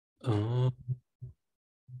Om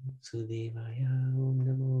Sudevaya, Om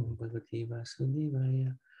Namo Bhagavate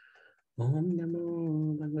Vasudevaya, Om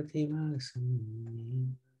Namo Bhagavate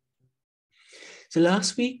Vasudevaya. So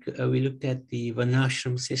last week we looked at the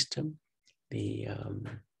Varnashram system, the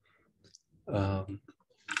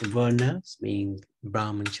Varnas being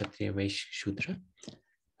Brahman, Kshatriya, Vaishya, Shudra,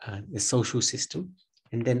 the social system.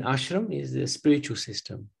 And then ashram is the spiritual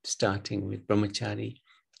system, starting with brahmachari,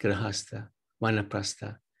 grahastha,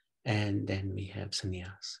 vanaprastha, and then we have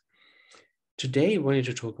sannyas. Today, I wanted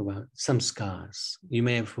to talk about samskars. You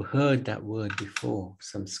may have heard that word before,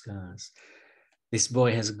 samskars. This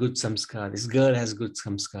boy has a good samskar. This girl has good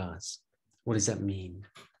samskars. What does that mean?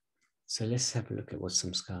 So let's have a look at what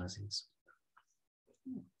samskars is.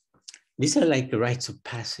 These are like the rites of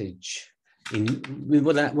passage.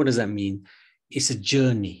 What does that mean? It's a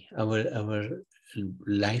journey. Our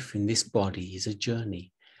life in this body is a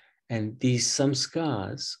journey. And these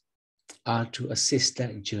samskars are to assist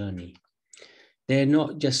that journey. They're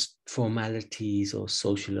not just formalities or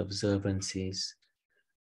social observances,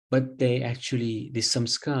 but these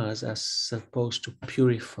samskars are supposed to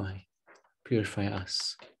purify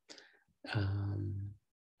us.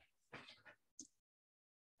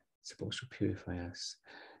 Supposed to purify us.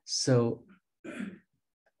 So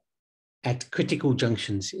at critical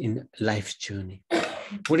junctions in life's journey,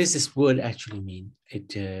 what does this word actually mean?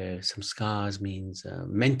 Samskars means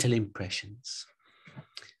mental impressions,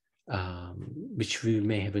 which we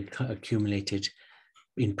may have accumulated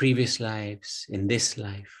in previous lives, in this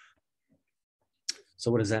life.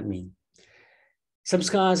 So what does that mean?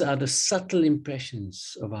 Samskars are the subtle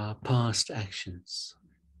impressions of our past actions,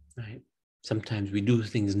 right? Sometimes we do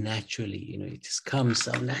things naturally, it just comes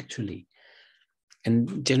so naturally.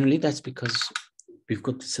 And generally that's because we've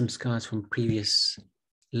got some scars from previous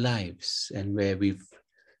lives and where we've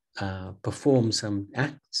performed some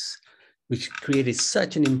acts which created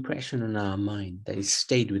such an impression on our mind that it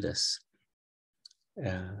stayed with us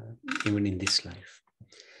even in this life.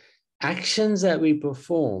 Actions that we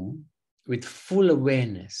perform with full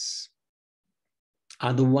awareness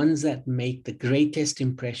are the ones that make the greatest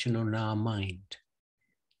impression on our mind.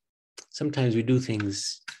 Sometimes we do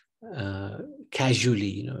things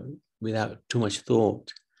casually, without too much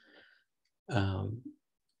thought.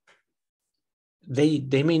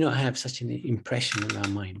 They may not have such an impression on our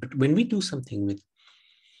mind, but when we do something with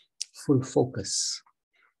full focus,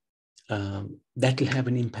 that will have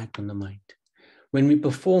an impact on the mind. When we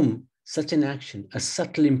perform such an action, a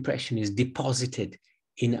subtle impression is deposited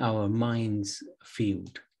in our mind's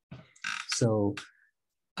field. So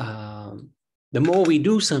the more we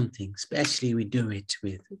do something, especially we do it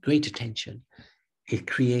with great attention, it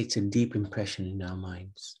creates a deep impression in our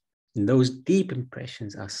minds. And those deep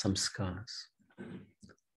impressions are samskars.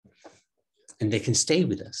 And they can stay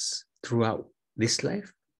with us throughout this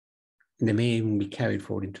life, and they may even be carried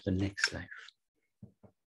forward into the next life.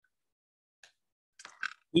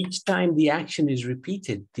 Each time the action is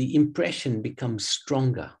repeated, the impression becomes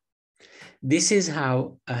stronger. This is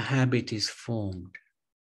how a habit is formed,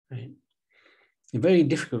 right? It's very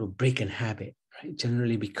difficult to break a habit, right?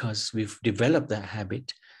 Generally because we've developed that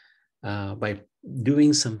habit by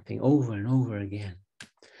doing something over and over again.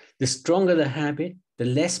 The stronger the habit, the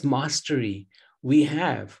less mastery we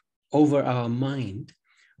have over our mind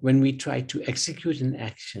when we try to execute an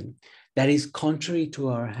action that is contrary to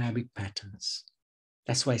our habit patterns.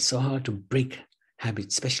 That's why it's so hard to break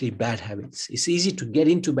habits, especially bad habits. It's easy to get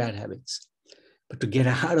into bad habits, but to get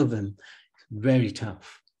out of them is very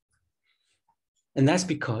tough. And that's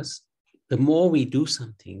because the more we do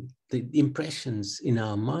something, the impressions in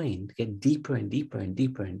our mind get deeper and deeper and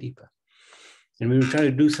deeper and deeper. And when we try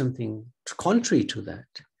to do something contrary to that,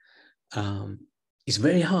 it's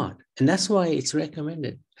very hard. And that's why it's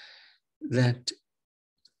recommended that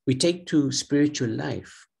we take to spiritual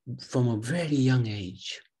life from a very young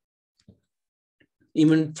age.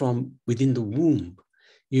 Even from within the womb,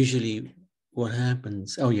 usually what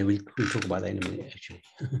happens, we'll talk about that in a minute, actually.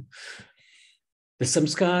 The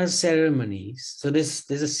samskar ceremonies, so there's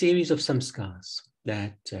a series of samskars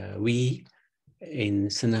that we in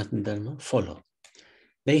Sanatan Dharma follow.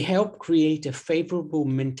 They help create a favorable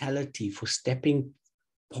mentality for stepping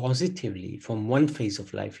positively from one phase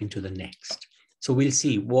of life into the next. So we'll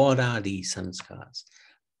see what are these samskars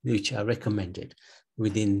which are recommended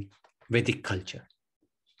within Vedic culture.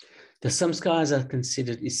 The samskars are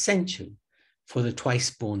considered essential for the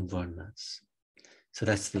twice-born varnas. So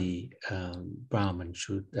that's the Brahman,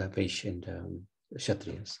 Vaishya, and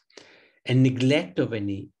Kshatriyas. And neglect of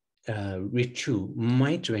any ritual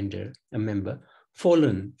might render a member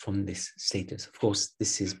fallen from this status. Of course,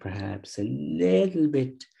 this is perhaps a little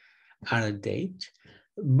bit out of date,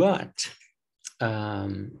 but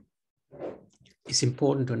it's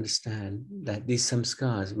important to understand that these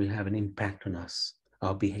samskars will have an impact on us,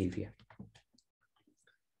 our behavior.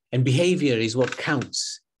 And behavior is what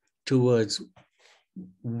counts towards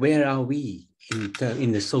where are we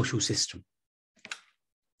in the social system.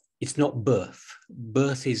 It's not birth.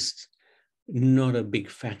 Birth is not a big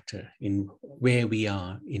factor in where we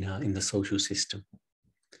are in the social system,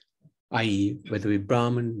 i.e. whether we're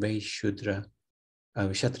Brahmin, Vaishya, Shudra,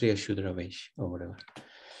 Kshatriya, Shudra, Vaishya, or whatever.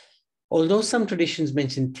 Although some traditions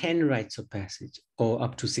mention 10 rites of passage, or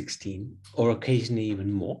up to 16, or occasionally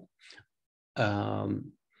even more,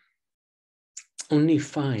 only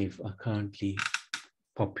 5 are currently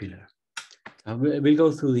popular. We'll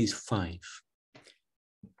go through these 5.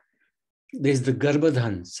 There's the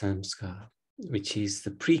Garbhadhan Samskara, which is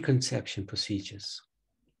the preconception procedures.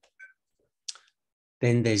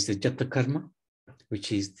 Then there's the Jatakarma,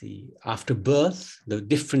 which is the after birth, the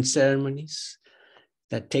different ceremonies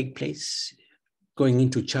that take place going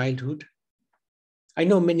into childhood. I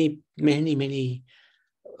know many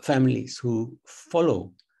families who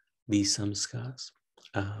follow these samskars.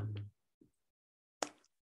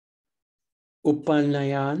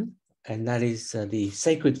 Upanayan, and that is the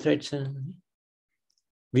sacred thread ceremony.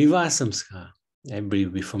 Vivaha samskar, everybody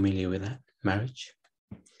will be familiar with that, marriage.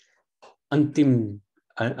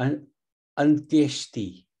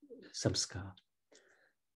 Antyeshti samskar,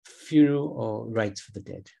 funeral or rites for the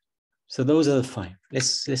dead. So those are the 5.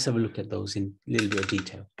 Let's have a look at those in a little bit of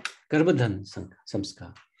detail. Garbhadhan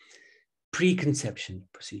samskar, preconception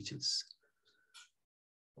procedures.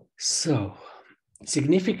 So,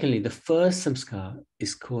 significantly, the first samskar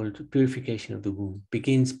is called purification of the womb,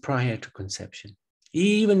 begins prior to conception,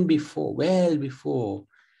 even before, well before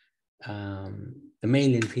the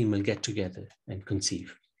male and female get together and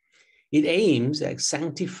conceive. It aims at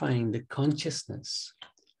sanctifying the consciousness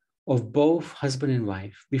of both husband and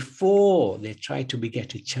wife before they try to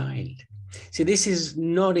beget a child. See, this is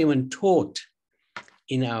not even taught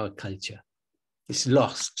in our culture. It's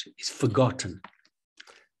lost, it's forgotten.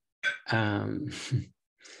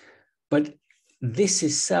 But this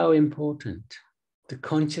is so important, the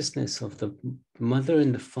consciousness of the mother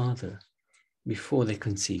and the father before they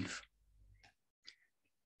conceive.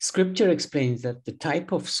 Scripture explains that the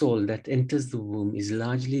type of soul that enters the womb is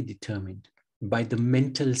largely determined by the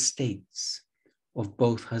mental states of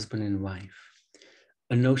both husband and wife,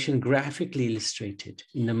 a notion graphically illustrated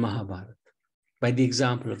in the Mahabharata by the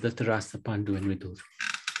example of Dhritarashtra, Pandu, and Vidur.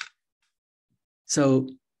 So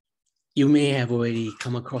you may have already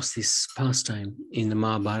come across this pastime in the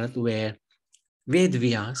Mahabharata where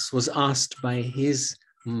Vedvyas was asked by his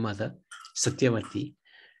mother, Satyavati,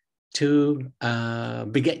 to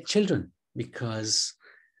beget children because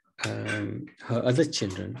her other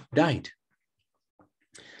children died.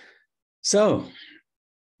 So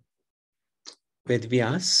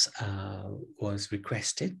Vedvyas was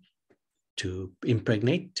requested to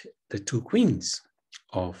impregnate the 2 queens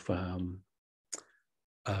of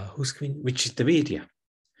whose queen? Which is the Vidya.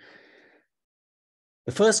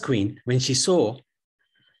 The first queen, when she saw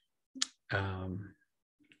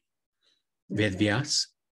Vedvyas,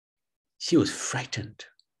 she was frightened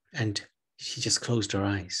and she just closed her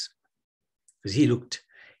eyes because he looked,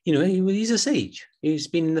 he's a sage. He's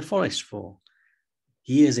been in the forest for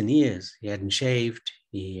years and years. He hadn't shaved.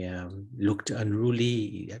 He looked unruly.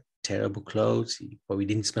 He had terrible clothes. He probably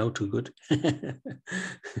didn't smell too good.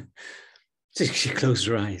 So she closed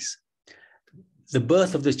her eyes. The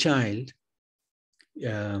birth of the child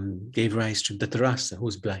gave rise to Dhritarashtra, who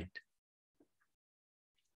was blind.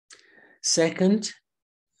 Second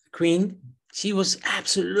queen, she was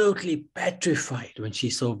absolutely petrified when she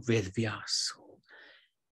saw Vedvyas.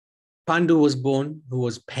 Pandu was born, who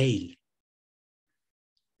was pale.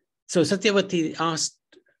 So Satyavati asked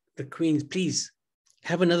the queens, please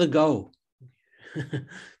have another go,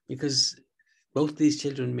 because both these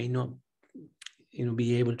children may not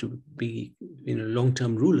be able to be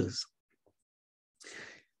long-term rulers.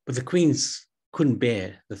 But the queens couldn't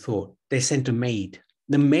bear the thought. They sent a maid.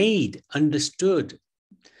 The maid understood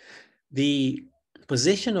the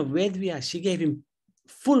position of Vedvyas. She gave him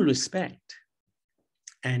full respect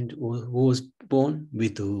and was born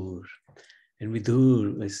Vidur. And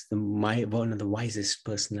Vidur was one of the wisest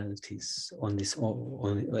personalities at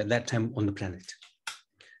that time on the planet.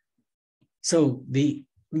 So the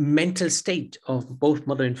mental state of both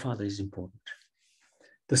mother and father is important.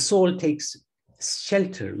 The soul takes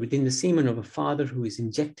shelter within the semen of a father which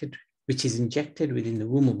is injected within the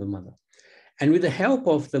womb of the mother. And with the help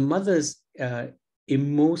of the mother's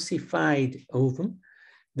emulsified ovum,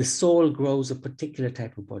 the soul grows a particular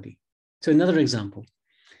type of body. So another example.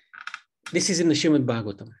 This is in the Srimad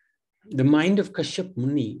Bhagavatam. The mind of Kashyap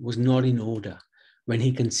Muni was not in order when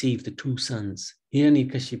he conceived the two sons,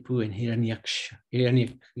 Hiranyakashipu and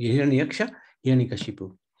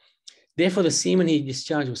Hiranyakashipu. Therefore, the semen he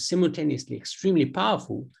discharged was simultaneously extremely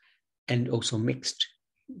powerful and also mixed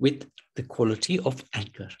with the quality of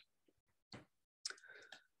anger.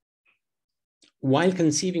 While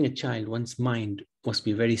conceiving a child, one's mind must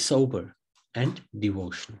be very sober and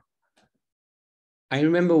devotional. I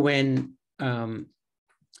remember when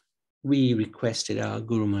we requested our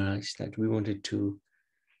Guru Maharaj that we wanted to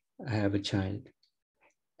have a child.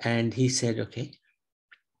 And he said, okay,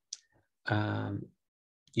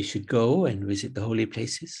 you should go and visit the holy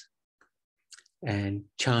places and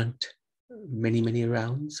chant many, many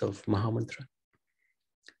rounds of Mahamantra.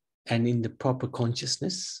 And in the proper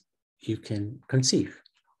consciousness, you can conceive.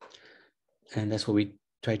 And that's what we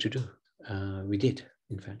tried to do. We did,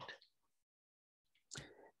 in fact.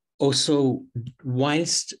 Also,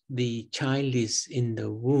 whilst the child is in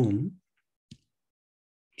the womb,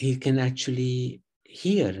 he can actually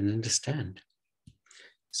hear and understand.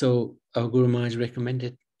 So our Guru Maharaj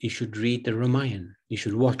recommended you should read the Ramayana, you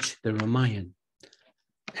should watch the Ramayana.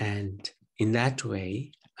 And in that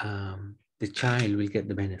way, the child will get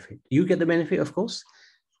the benefit. You get the benefit, of course,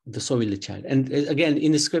 so will the child. And again,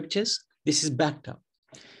 in the scriptures, this is backed up.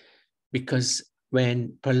 Because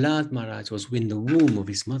when Prahlad Maharaj was in the womb of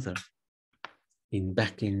his mother,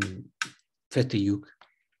 back in Treta Yuga,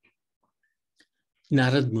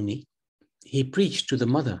 Narad Muni, he preached to the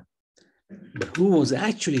mother, but who was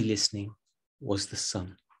actually listening was the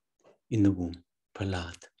son in the womb,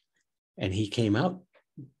 Prahlad. And he came out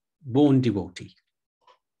born devotee,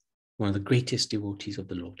 one of the greatest devotees of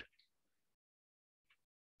the Lord.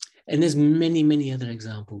 And there's many, many other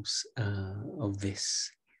examples of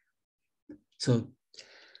this. So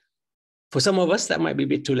for some of us, that might be a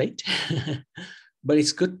bit too late, but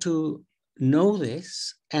it's good to know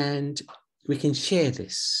this, and we can share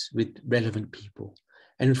this with relevant people.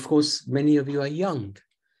 And of course, many of you are young.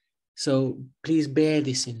 So please bear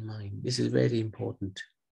this in mind. This is very important,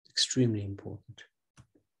 extremely important.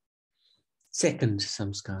 Second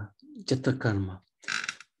samskara, jata karma.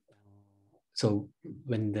 So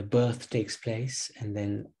when the birth takes place, and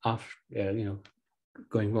then after,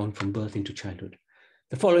 going on from birth into childhood,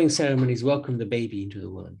 the following ceremonies welcome the baby into the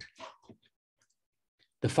world.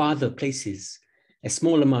 The father places a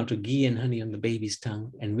small amount of ghee and honey on the baby's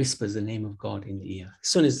tongue and whispers the name of God in the ear as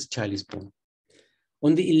soon as the child is born.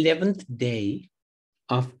 On the 11th day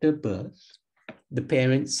after birth, the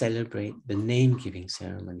parents celebrate the name-giving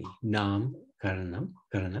ceremony, Nam Karana,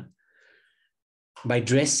 by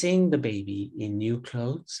dressing the baby in new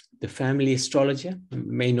clothes. The family astrologer,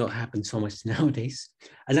 may not happen so much nowadays,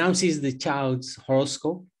 announces the child's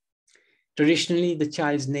horoscope. Traditionally, the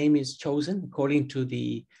child's name is chosen according to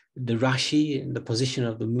the Rashi and the position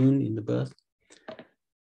of the moon in the birth.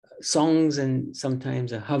 Songs and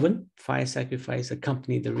sometimes a havan, fire sacrifice,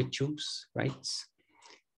 accompany the rituals, rites,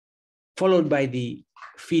 followed by the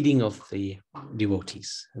feeding of the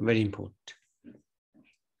devotees, very important.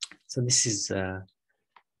 So this is, I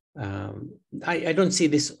don't see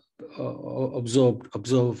this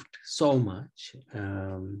observed so much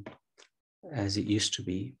as it used to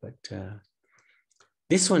be, but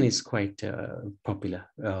this one is quite popular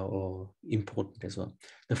or important as well.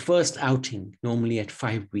 The first outing, normally at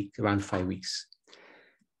 5 weeks, around 5 weeks.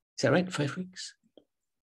 Is that right, 5 weeks?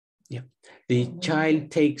 Yeah. The child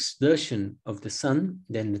takes darshan of the sun,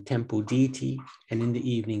 then the temple deity, and in the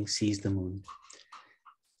evening sees the moon.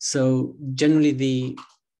 So generally the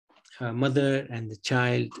mother and the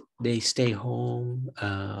child, they stay home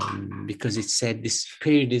because it's said this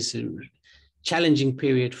period is a challenging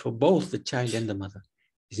period for both the child and the mother.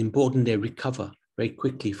 It's important they recover very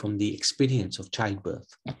quickly from the experience of childbirth,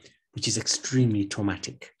 which is extremely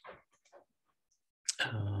traumatic.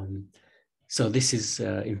 So this is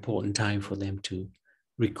an important time for them to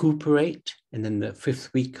recuperate. And then the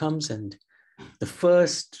 5th week comes, and the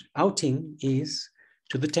first outing is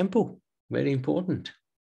to the temple, very important.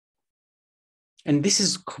 And this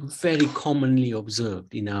is very commonly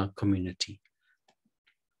observed in our community.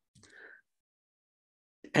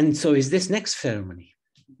 And so is this next ceremony,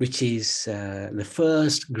 which is the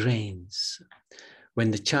first grains.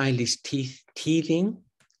 When the child is teething,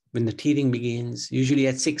 when the teething begins, usually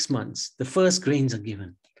at 6 months, the first grains are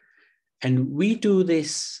given. And we do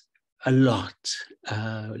this a lot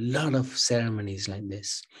of ceremonies like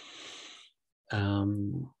this. A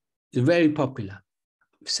very popular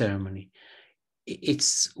ceremony.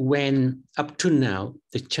 It's when, up to now,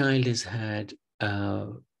 the child has had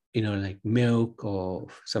like milk or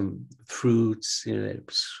some fruits,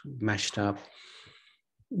 mashed up,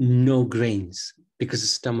 no grains, because the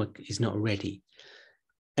stomach is not ready.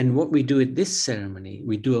 And what we do at this ceremony,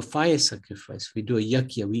 we do a fire sacrifice, we do a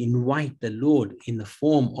yajna, we invite the Lord in the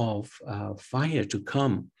form of fire to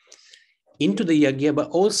come into the yajna, but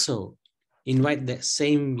also invite that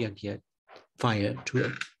same yajna fire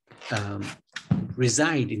to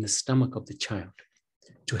reside in the stomach of the child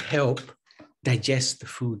to help digest the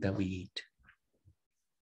food that we eat.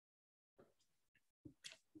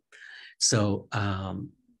 So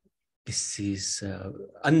this is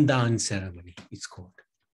Andan ceremony, it's called.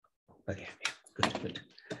 Okay, yeah, good.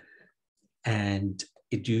 And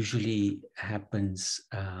it usually happens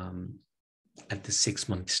at the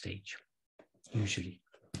 6-month stage, usually.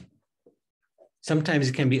 Sometimes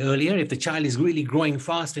it can be earlier if the child is really growing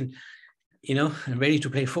fast and, ready to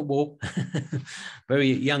play football,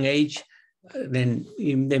 very young age, then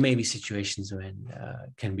there may be situations when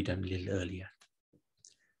it can be done a little earlier.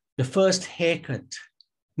 The first haircut,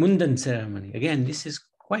 Mundan ceremony. Again, this is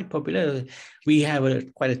quite popular. We have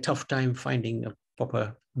quite a tough time finding a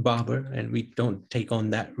proper barber, and we don't take on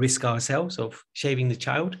that risk ourselves of shaving the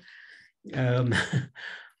child.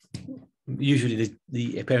 Usually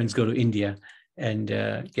the parents go to India and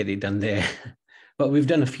get it done there. But we've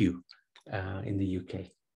done a few in the UK.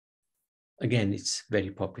 Again, it's very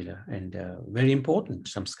popular and very important,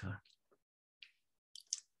 Samskara.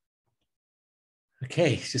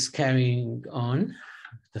 Okay, just carrying on.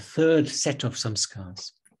 The third set of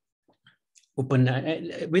Samskaras.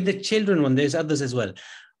 With the children one, there's others as well.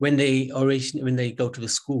 When they go to the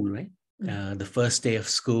school, right? The first day of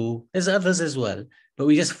school, there's others as well. But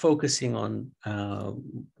we're just focusing on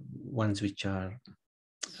ones which are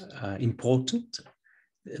important.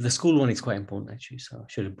 The school one is quite important, actually, so I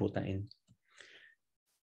should have brought that in.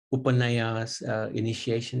 Upanaya's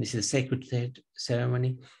initiation. This is a sacred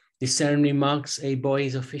ceremony. This ceremony marks a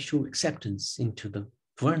boy's official acceptance into the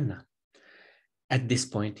Varna. At this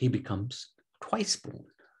point, he becomes twice born.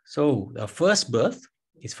 So the first birth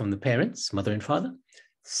is from the parents, mother and father.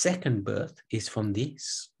 Second birth is from the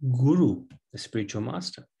guru, the spiritual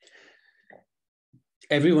master.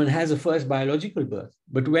 Everyone has a first biological birth,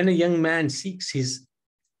 but when a young man seeks his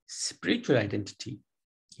spiritual identity,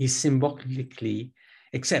 he symbolically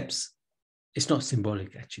accepts. It's not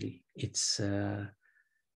symbolic, actually. It's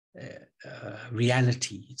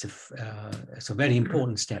reality. It's a very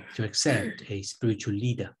important step to accept a spiritual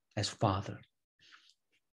leader as father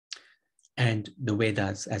and the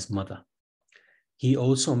Vedas as mother. He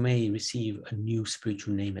also may receive a new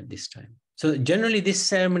spiritual name at this time. So generally this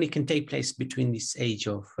ceremony can take place between this age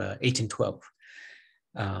of 8 and 12.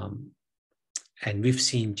 And we've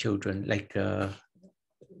seen children like,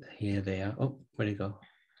 here they are. Oh, where'd it go?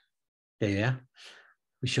 There they are.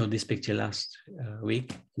 We showed this picture last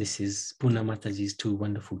week. This is Puna Mataji's 2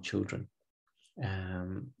 wonderful children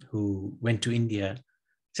who went to India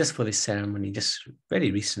just for this ceremony, just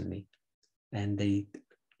very recently. And they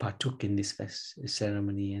partook in this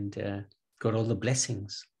ceremony and got all the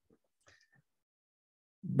blessings.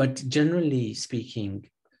 But generally speaking,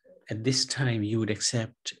 at this time, you would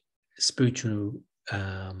accept spiritual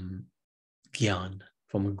gyan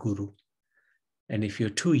from a guru. And if you're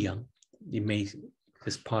too young, you may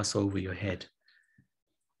just pass over your head.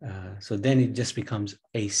 So then it just becomes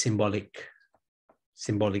a symbolic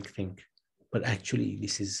thing. But actually,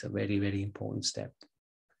 this is a very, very important step.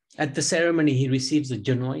 At the ceremony, he receives the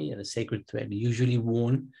janoi, the sacred thread, usually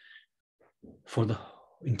worn for the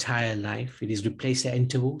entire life. It is replaced at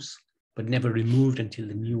intervals, but never removed until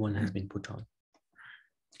the new one has been put on.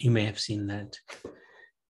 You may have seen that.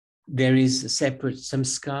 There is a separate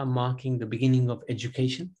samskar marking the beginning of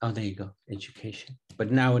education. Oh, there you go, education.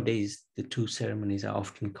 But nowadays, the 2 ceremonies are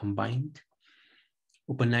often combined.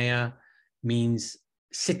 Upanaya means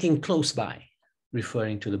sitting close by,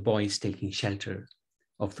 referring to the boys taking shelter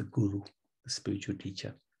of the guru, the spiritual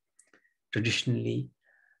teacher. Traditionally,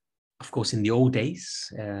 of course, in the old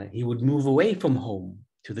days, he would move away from home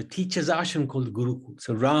to the teacher's ashram called Gurukul.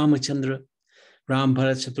 So Ramachandra, Ram,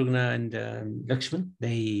 Bharat, Shatrughna, and Lakshman,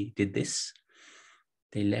 they did this.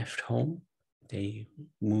 They left home. They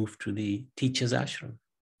moved to the teacher's ashram,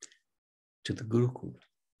 to the Gurukul.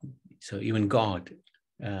 So even God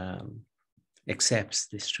accepts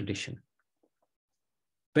this tradition.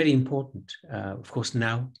 Very important. Of course,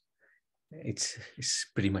 now it's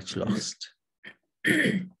pretty much lost.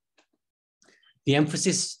 The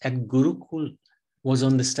emphasis at Gurukul was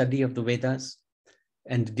on the study of the Vedas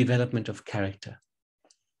and the development of character.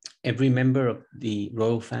 Every member of the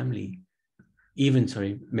royal family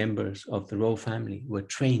members of the royal family were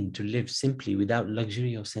trained to live simply without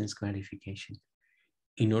luxury or sense gratification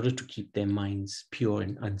in order to keep their minds pure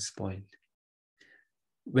and unspoiled.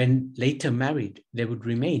 When later married, they would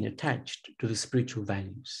remain attached to the spiritual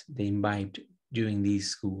values they imbibed during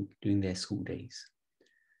their school days.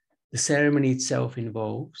 The ceremony itself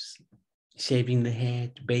involves shaving the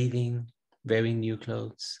head, bathing, wearing new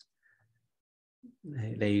clothes.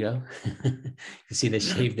 There you go. You see they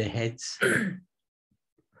shave their heads.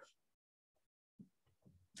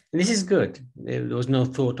 And this is good. There was no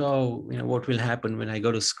thought, oh, what will happen when I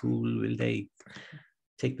go to school? Will they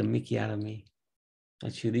take the mickey out of me?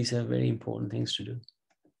 Actually, these are very important things to do.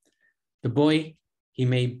 The boy, he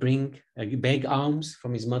may beg alms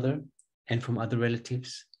from his mother and from other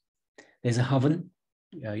relatives. There's a havan,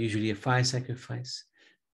 usually a fire sacrifice,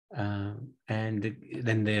 and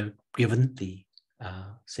then they're given the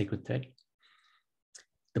sacred thread.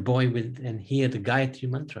 The boy will then hear the Gayatri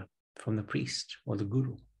mantra from the priest or the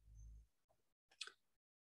guru,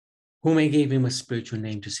 who may give him a spiritual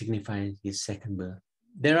name to signify his second birth.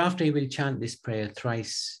 Thereafter, he will chant this prayer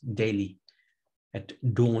thrice daily at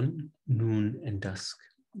dawn, noon, and dusk.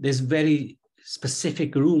 There's very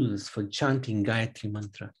specific rules for chanting Gayatri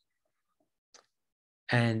mantra.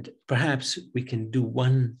 And perhaps we can do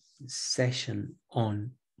one session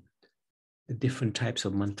on the different types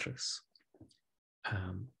of mantras.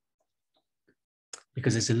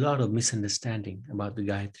 Because there's a lot of misunderstanding about the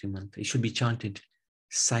Gayatri mantra. It should be chanted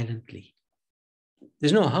silently.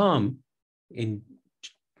 There's no harm in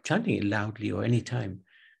chanting it loudly or any time,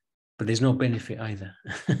 but there's no benefit either.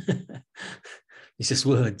 It's just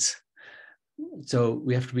words. So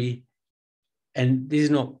we have to be, and this is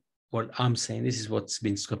not what I'm saying, this is what's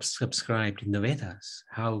been subscribed in the Vedas,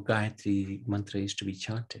 how Gayatri mantra is to be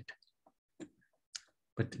chanted.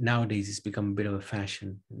 But nowadays it's become a bit of a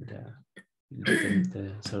fashion, and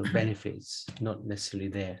the sort of benefits not necessarily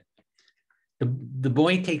there. The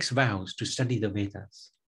boy takes vows to study the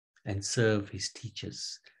Vedas and serve his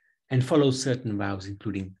teachers and follow certain vows,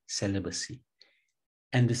 including celibacy.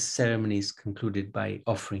 And this ceremony is concluded by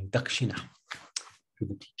offering dakshina to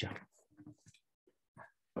the teacher.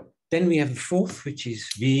 Then we have the fourth, which is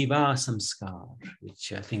Viva Samskara,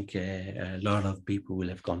 which I think a lot of people will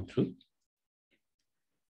have gone through.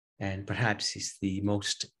 And perhaps is the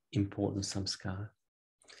most important samskara.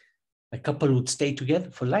 A couple would stay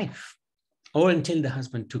together for life, or until the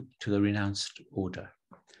husband took to the renounced order.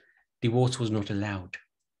 Divorce was not allowed.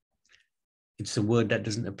 It's a word that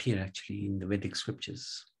doesn't appear actually in the Vedic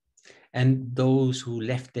scriptures. And those who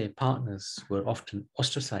left their partners were often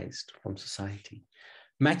ostracized from society.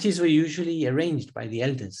 Matches were usually arranged by the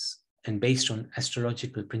elders and based on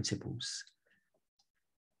astrological principles.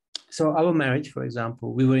 So our marriage, for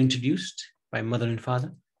example, we were introduced by mother and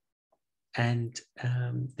father, and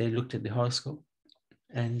they looked at the horoscope,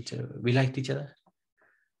 and we liked each other,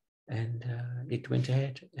 and it went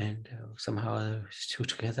ahead, and somehow we're still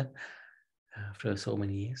together after so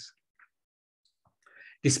many years.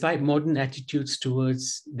 Despite modern attitudes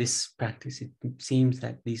towards this practice, it seems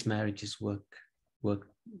that these marriages work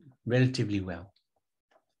relatively well.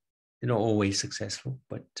 They're not always successful,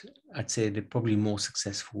 but I'd say they're probably more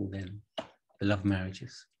successful than the love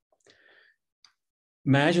marriages.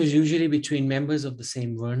 Marriage was usually between members of the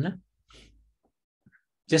same varna,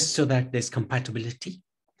 just so that there's compatibility,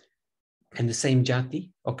 and the same jati,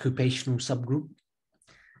 occupational subgroup.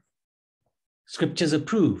 Scriptures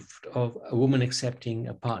approved of a woman accepting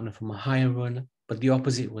a partner from a higher varna, but the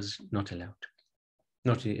opposite was not allowed,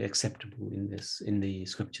 not acceptable in the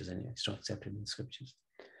scriptures anyway. It's not accepted in the scriptures.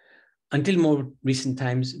 Until more recent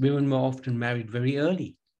times, women were often married very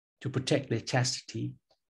early to protect their chastity,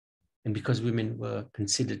 and because women were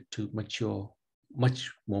considered to mature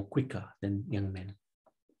much more quicker than young men.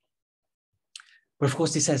 But of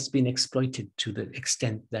course, this has been exploited to the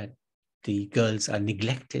extent that the girls are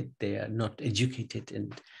neglected, they are not educated,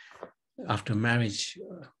 and after marriage,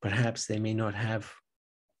 perhaps they may not have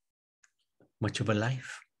much of a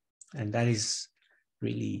life. And that is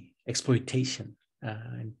really exploitation.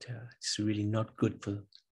 And it's really not good for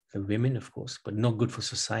the women, of course, but not good for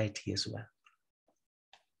society as well.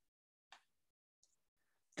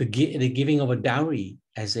 The giving of a dowry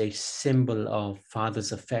as a symbol of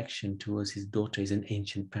father's affection towards his daughter is an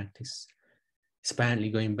ancient practice. It's apparently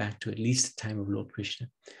going back to at least the time of Lord Krishna.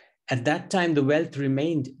 At that time, the wealth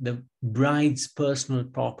remained the bride's personal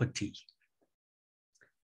property.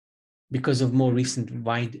 Because of more recent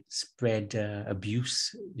widespread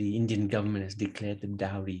abuse, the Indian government has declared the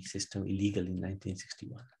dowry system illegal in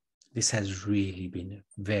 1961. This has really been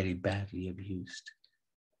very badly abused.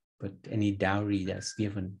 But any dowry that's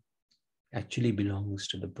given actually belongs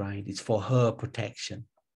to the bride. It's for her protection.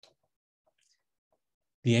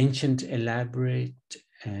 The ancient elaborate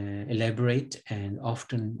and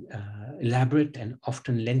often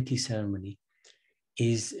lengthy ceremony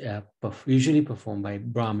is usually performed by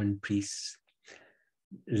Brahmin priests.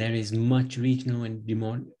 There is much regional and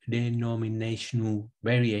denominational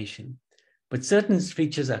variation, but certain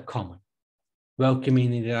features are common.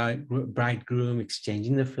 Welcoming the bridegroom,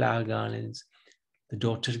 exchanging the flower garlands, the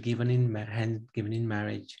daughter given in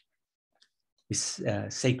marriage, this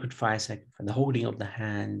sacred fire sacrifice, the holding of the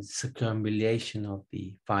hands, circumambulation of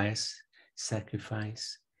the fire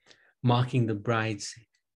sacrifice, marking the bride's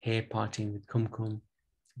hair parting with kumkum,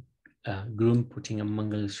 groom putting a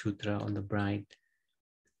Mangal Sutra on the bride,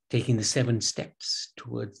 taking the 7 steps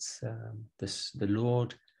towards the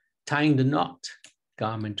Lord, tying the knot,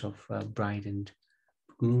 garment of bride and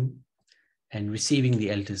groom, and receiving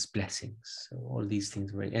the elders' blessings. So all these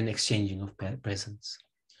things, and exchanging of presents.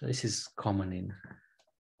 So this is common in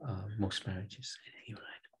most marriages.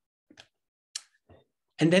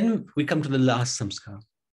 And then we come to the last samskara,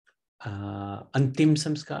 Antim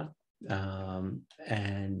Samskara.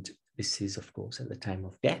 And this is, of course, at the time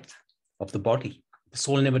of death of the body. The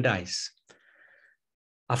soul never dies.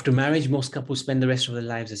 After marriage, most couples spend the rest of their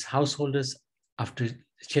lives as householders. After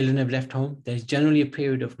children have left home, there's generally a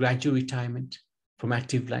period of gradual retirement from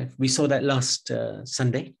active life. We saw that last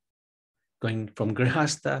Sunday, going from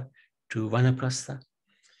grihastha to vanaprastha,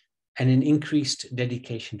 and an increased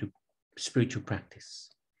dedication to spiritual practice.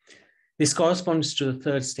 This corresponds to the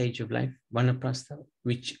 3rd stage of life, vanaprastha,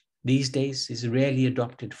 which these days is rarely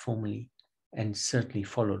adopted formally and certainly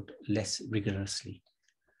followed less rigorously.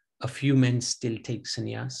 A few men still take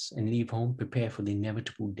sannyas and leave home, prepare for the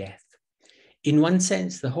inevitable death. In one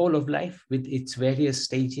sense, the whole of life with its various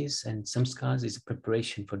stages and samskaras is a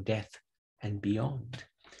preparation for death and beyond.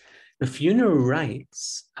 The funeral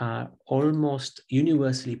rites are almost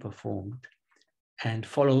universally performed and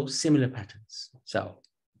follow similar patterns. So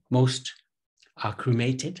most are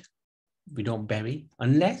cremated. We don't bury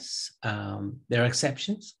unless there are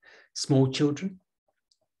exceptions, small children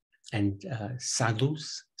and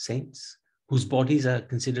sadhus, saints, whose bodies are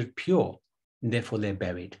considered pure, and therefore they're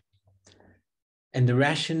buried. And the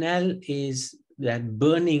rationale is that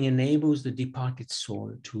burning enables the departed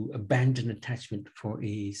soul to abandon attachment for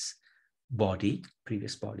his body,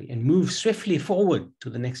 previous body, and move swiftly forward to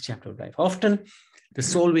the next chapter of life. Often the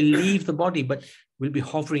soul will leave the body, but will be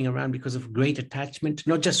hovering around because of great attachment,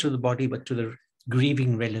 not just to the body, but to the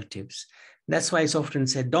grieving relatives. And that's why it's often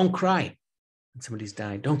said, don't cry when somebody's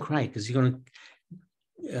died. Don't cry, because you're going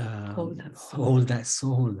to hold that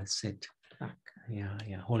soul. That's it. Back.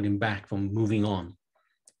 Yeah, hold him back from moving on.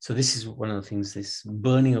 So this is one of the things this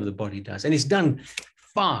burning of the body does. And it's done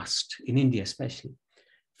fast in India, especially.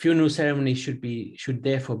 Funeral ceremony should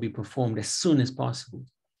therefore be performed as soon as possible.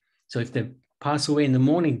 So if they pass away in the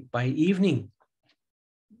morning, by evening,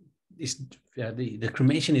 the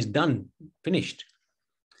cremation is done, finished.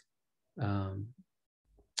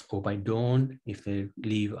 Or by dawn, if they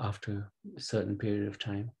leave after a certain period of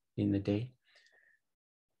time in the day,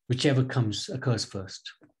 whichever occurs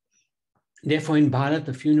first. Therefore, in Bharat,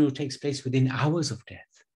 the funeral takes place within hours of death.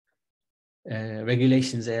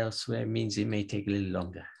 Regulations elsewhere means it may take a little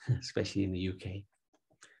longer, especially in the UK.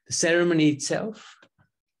 The ceremony itself,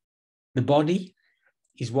 the body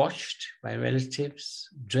is washed by relatives,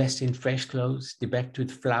 dressed in fresh clothes, decked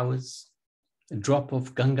with flowers. A drop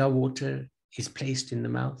of Ganga water is placed in the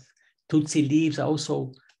mouth. Tulsi leaves are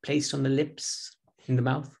also placed on the lips, in the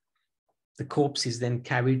mouth. The corpse is then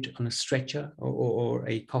carried on a stretcher or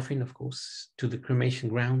a coffin, of course, to the cremation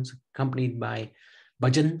grounds, accompanied by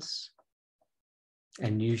bhajans.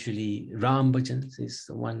 And usually Ram bhajans is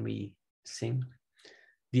the one we sing.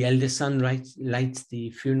 The eldest son lights the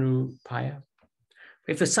funeral pyre.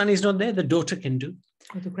 If the son is not there, the daughter can do.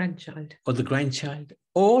 Or the grandchild. Or the grandchild.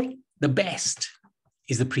 Or the best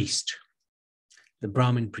is the priest, the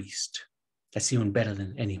Brahmin priest. That's even better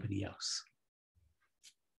than anybody else.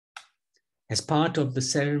 As part of the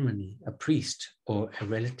ceremony, a priest or a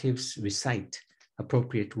relatives recite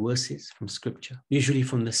appropriate verses from scripture. Usually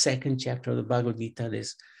from the 2nd chapter of the Bhagavad Gita,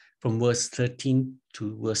 there's from verse 13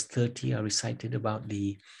 to verse 30 are recited about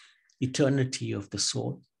the eternity of the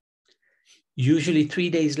soul. Usually 3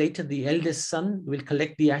 days later, the eldest son will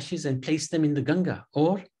collect the ashes and place them in the Ganga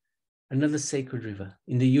or another sacred river.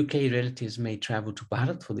 In the UK, relatives may travel to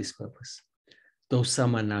Bharat for this purpose, though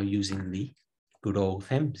some are now using the good old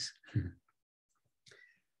Thames.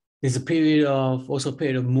 There's also a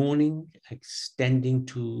period of mourning extending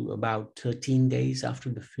to about 13 days after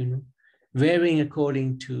the funeral, varying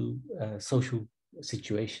according to social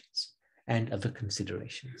situations. and other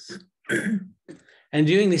considerations. And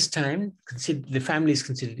during this time, the family is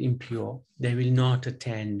considered impure. They will not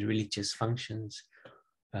attend religious functions,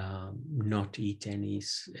 not eat any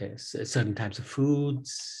certain types of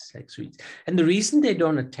foods, like sweets. And the reason they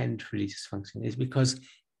don't attend religious functions is because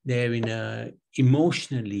they're in a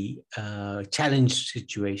emotionally challenged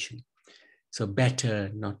situation. So better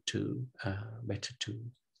to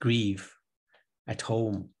grieve at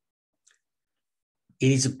home.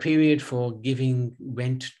 It is a period for giving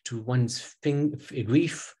vent to one's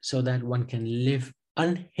grief so that one can live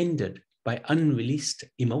unhindered by unreleased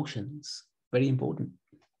emotions. Very important.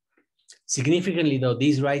 Significantly, though,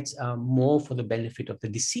 these rites are more for the benefit of the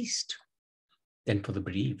deceased than for the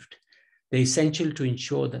bereaved. They're essential to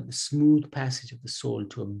ensure that the smooth passage of the soul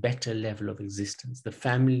to a better level of existence. The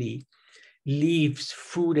family leaves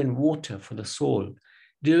food and water for the soul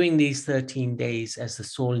during these 13 days, as the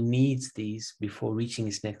soul needs these before reaching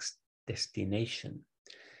its next destination.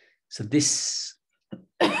 So this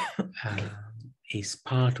is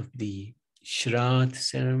part of the Shraddh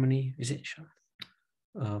ceremony. Is it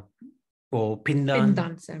Shraddh? Or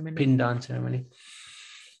Pindan ceremony. Pindan ceremony.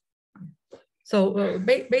 So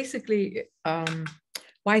basically,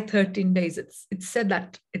 why 13 days? It's said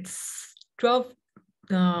that it's 12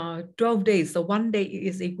 days. So one day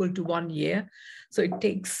is equal to 1 year. So it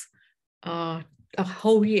takes a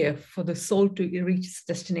whole year for the soul to reach its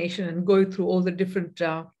destination and go through all the different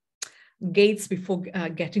gates before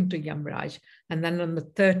getting to Yamraj. And then on the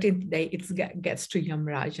 13th day, it gets to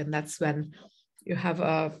Yamraj. And that's when you have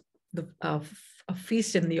a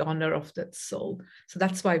feast in the honor of that soul. So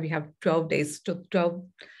that's why we have 12 days. 12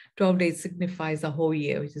 days signifies a whole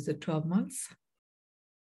year, which is the 12 months.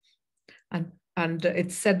 And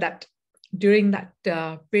it's said that during that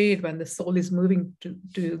period when the soul is moving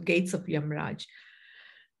to gates of Yamraj,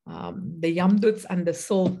 the Yamduts and the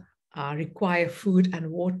soul require food and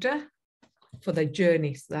water for the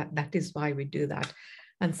journey. So that is why we do that.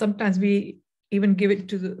 And sometimes we even give it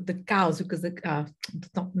to the cows, because the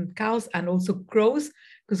cows and also crows,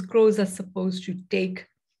 because crows are supposed to take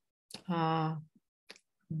that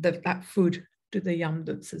food to the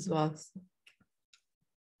Yamduts as well.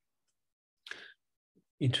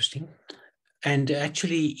 Interesting. And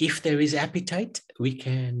actually, if there is appetite, we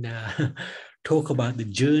can talk about the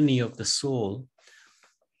journey of the soul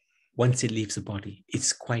once it leaves the body.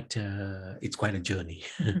 It's quite a journey.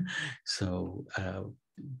 So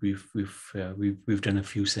we've done a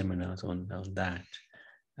few seminars on that,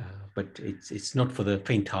 but it's not for the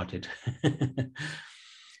faint-hearted.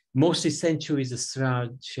 Most essential is the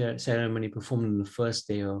Shraddh ceremony performed on the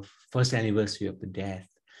first anniversary of the death.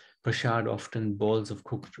 Prasad, often bowls of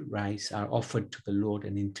cooked rice, are offered to the Lord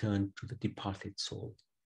and in turn to the departed soul.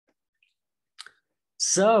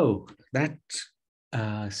 So that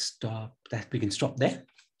we can stop there.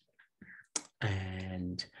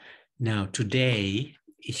 And now today,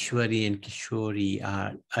 Ishwari and Kishori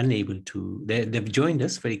are unable to, they've joined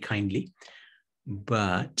us very kindly,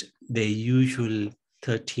 but their usual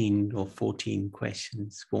 13 or 14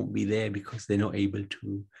 questions won't be there because they're not able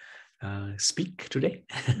to speak today.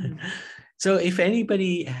 So if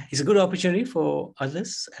anybody, it's a good opportunity for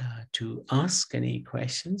others to ask any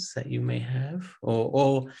questions that you may have,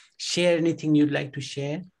 or share anything you'd like to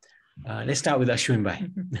share. Let's start with Ashwin Bhai.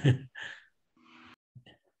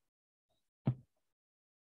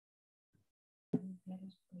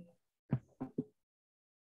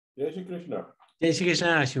 Jai Shri Krishna. Jai Shri Krishna,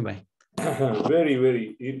 Ashwin Bhai. Very,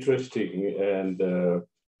 very interesting and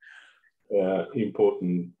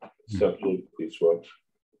important subject is what.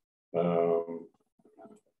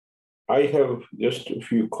 I have just a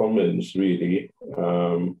few comments, really.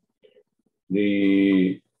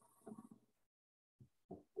 The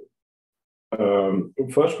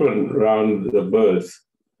first one around the birth,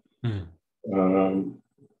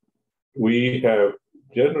 we have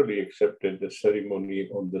generally accepted the ceremony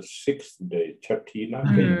on the 6th day, Chatina.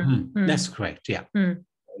 That's correct, yeah. And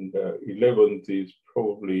 11th is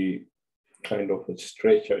probably kind of a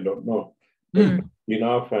stretch, I don't know. In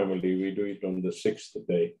our family, we do it on the 6th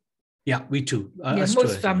day. Yeah, we too.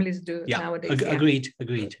 Most families do nowadays. Agreed.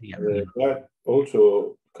 Yeah. That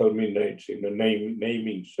also culminates in a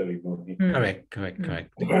naming ceremony.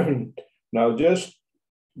 Correct. Now, just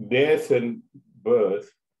death and birth,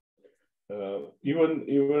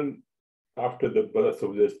 even after the birth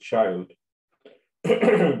of this child,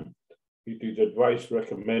 it is advised,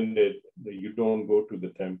 recommended that you don't go to the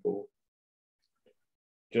temple.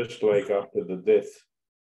 Just like after the death,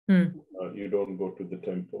 you don't go to the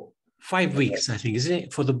temple. 5 weeks, I think, isn't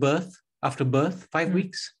it? For the birth, after birth, 5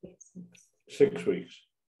 weeks? 6 weeks.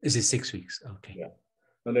 Is it 6 weeks? Okay. Yeah.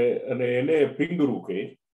 ene pinguru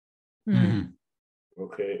ke. Mhm.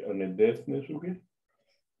 Okay, ane desne suke.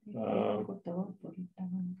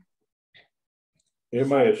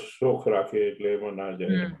 Ema is sokra ke lema na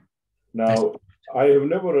jaya. Now, I have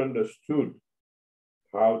never understood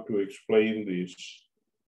how to explain this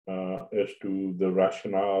as to the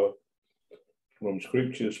rationale from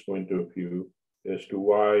scripture's point of view as to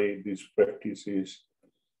why this practice is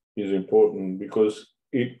important, because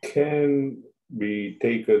it can be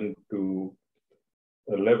taken to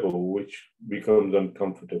a level which becomes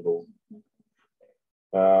uncomfortable.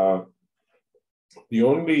 The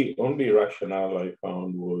only rationale I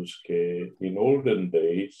found was in olden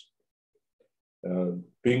days,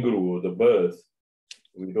 Pinguru, or the birth,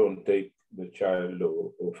 we don't take the child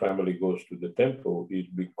or family goes to the temple, is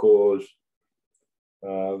because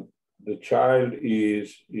the child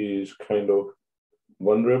is kind of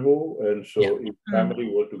vulnerable, and so if family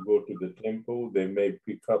were to go to the temple, they may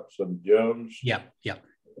pick up some germs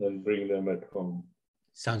and bring them at home.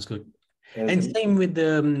 Sounds good. And same with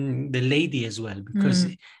the lady as well, because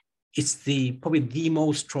it's probably the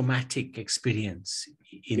most traumatic experience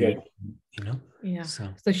in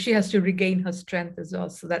So she has to regain her strength as well.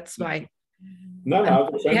 So that's why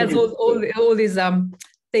she has all these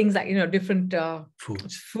things like different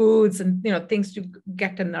foods and things to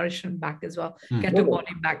get her nourishment back as well, get her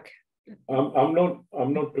body back. I'm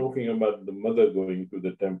not talking about the mother going to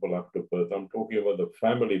the temple after birth. I'm talking about the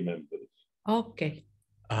family members. Okay.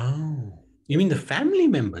 Oh, you mean the family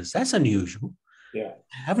members? That's unusual. Yeah.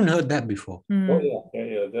 I haven't heard that before. Oh,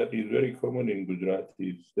 yeah. That is very common in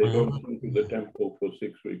Gujaratis. They don't go to the temple for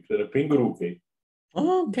 6 weeks. They're a pinguruke.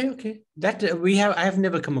 Oh, okay. That I have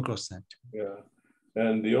never come across that. Yeah.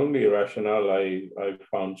 And the only rationale I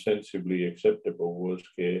found sensibly acceptable was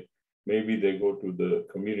maybe they go to the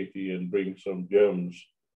community and bring some germs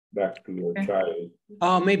back to your child.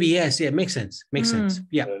 Oh, maybe, yes. Yeah, makes sense.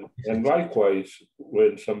 Yeah. And likewise,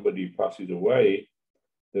 when somebody passes away,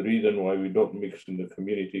 the reason why we don't mix in the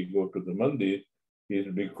community, go to the mandir, is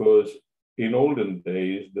because in olden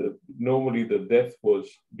days, normally the death was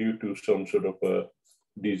due to some sort of a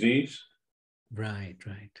disease. Right.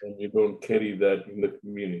 And you don't carry that in the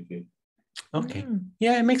community. Okay.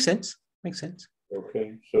 Yeah, it makes sense.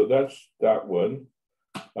 Okay, so that's that one.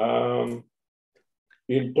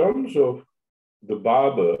 In terms of the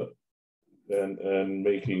barber and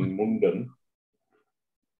making mundan,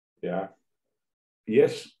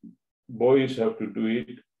 yes, boys have to do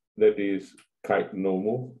it. That is quite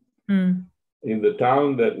normal. In the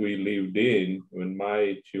town that we lived in, when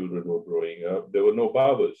my children were growing up, there were no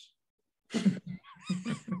barbers.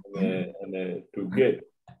 and to get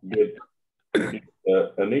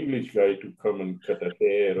an English guy to come and cut a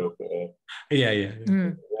hair of a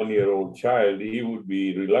 1-year-old child, he would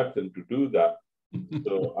be reluctant to do that.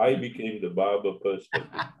 So I became the barber person.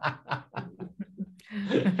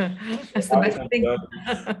 That's the best thing.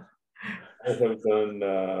 I have done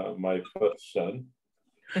my first son,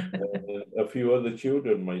 and a few other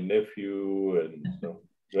children, my nephew and some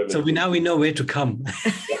relatives. So we know where to come.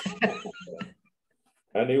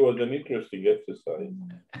 And it was an interesting exercise.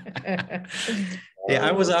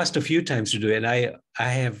 I was asked a few times to do it, and I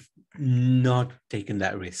have not taken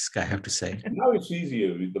that risk, I have to say. Now it's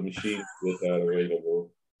easier with the machines that are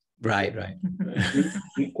available. Right.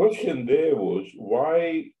 The question there was,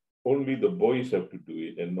 why only the boys have to do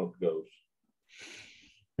it and not girls?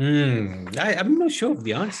 I'm not sure of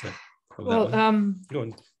the answer. Well, go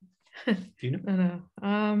on. Do you know?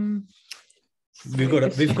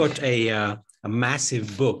 We've got a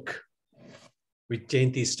massive book which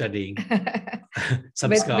Jayanti is studying.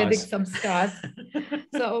 Vedic Samskara.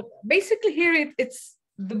 So basically here it's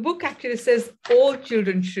the book actually says all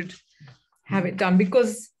children should have it done,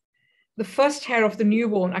 because the first hair of the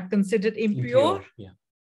newborn are considered impure.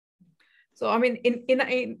 So I mean,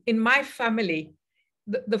 in my family,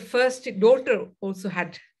 the first daughter also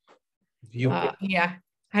had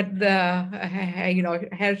had the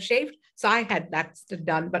hair shaved. So I had that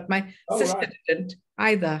done, but my sister didn't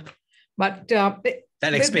either. But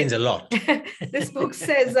that explains a lot. This book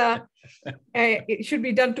says it should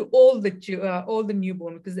be done to all the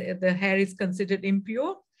newborn, because the hair is considered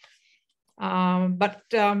impure.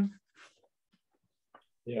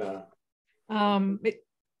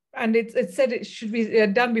 It said it should be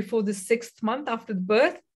done before the 6th month after the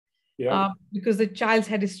birth. Because the child's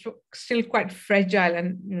head is still quite fragile,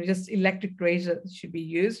 and just electric razor should be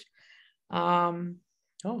used.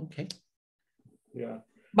 Okay. Yeah.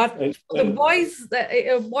 But the boys,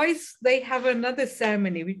 they have another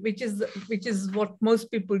ceremony, which is what most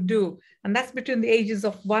people do, and that's between the ages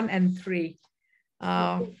of 1 and 3.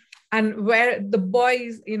 and where the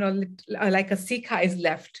boys, like a sikha is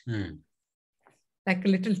left, like a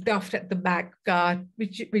little tuft at the back,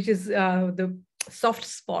 which is the soft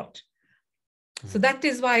spot. So that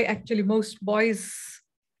is why actually most boys'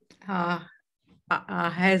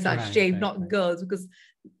 hairs are shaved, not girls, because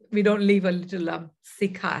we don't leave a little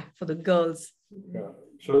sikha for the girls. Yeah.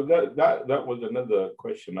 So that was another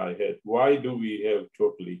question I had. Why do we have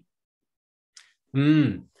chotli?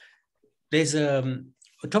 There's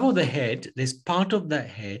on top of the head, there's part of that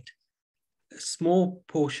head, a small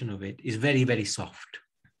portion of it is very, very soft.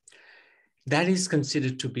 That is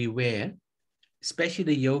considered to be where, especially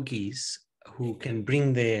the yogis who can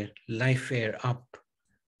bring their life air up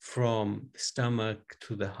from the stomach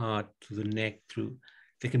to the heart, to the neck,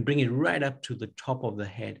 they can bring it right up to the top of the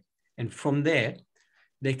head. And from there,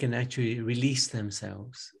 they can actually release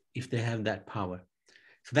themselves if they have that power.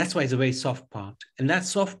 So that's why it's a very soft part. And that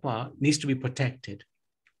soft part needs to be protected.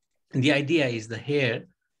 And the idea is the hair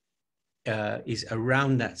is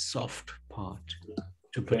around that soft part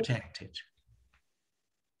to protect it.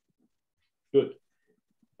 Good.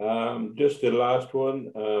 Just the last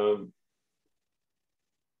one,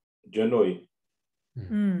 Janoi.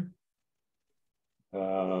 In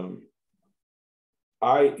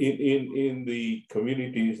the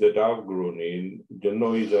communities that I've grown in,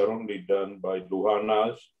 Janois are only done by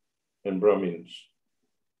Luhanas and Brahmins.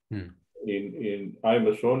 In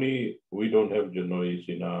Imasoni, we don't have Janois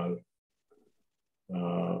in our.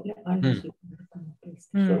 Unless you become a priest.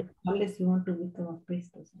 Unless you want to become a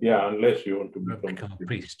priest. Yeah, unless you want to become a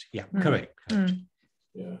priest. Yeah, correct.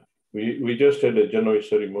 Yeah, we just had a Janoi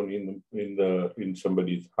ceremony in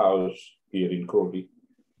somebody's house here in Crowley,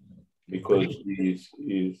 because his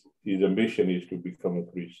ambition is to become a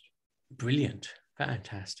priest. Brilliant,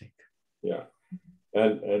 fantastic. Yeah,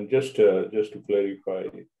 and just to clarify,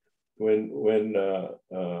 when the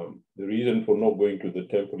reason for not going to the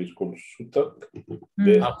temple is called Sutak,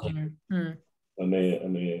 and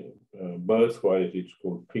a birth-wise it's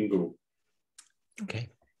called Pinguru. Okay.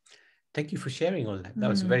 Thank you for sharing all that. That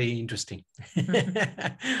was very interesting.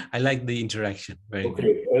 I like the interaction. Very good.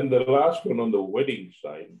 And the last one on the wedding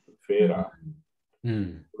side, Fera,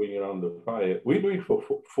 going around the fire. We do it for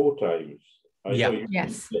 4 times. I know you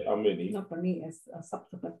say how many? No, for me, it's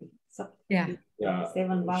Saptapati. Yeah.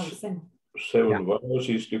 7 vows. 7 vows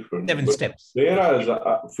is different. 7 steps.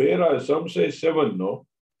 Fera, some say 7, no?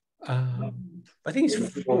 I think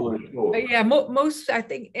it's 4. Yeah, most, I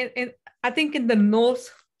think, in the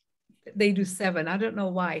north, they do 7. I don't know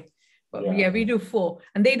why, but we do 4,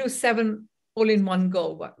 and they do 7 all in one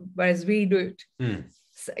go. Whereas we do it,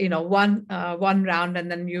 one round, and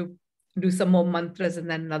then you do some more mantras, and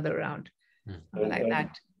then another round, like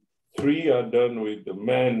that. 3 are done with the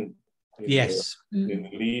man in the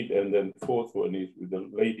lead, and then 4th one is with the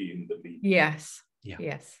lady in the lead. Yes. Yeah.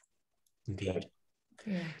 Yes. Indeed.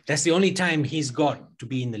 Yeah. That's the only time he's got to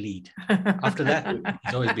be in the lead. After that,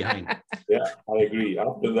 he's always behind. Yeah, I agree.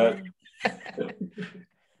 After that,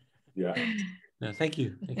 No, thank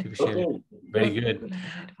you. Thank you for sharing. Very good.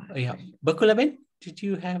 Yeah. Bakulaben, did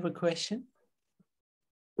you have a question?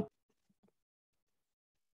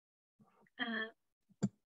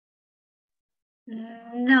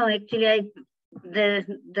 No, actually, the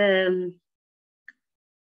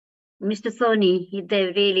Mr. Soni, they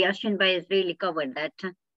really, Ashwin Bhai has really covered that.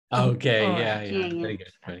 Okay, yeah. Very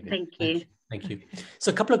good. Very good. Thank you. Thank you.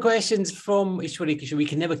 So a couple of questions from Ishwari Kishore. We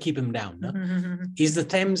can never keep him down. No? Is the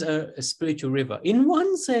Thames a spiritual river? In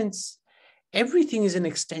one sense, everything is an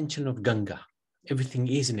extension of Ganga. Everything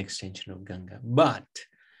is an extension of Ganga, but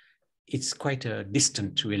it's quite a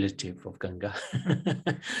distant relative of Ganga.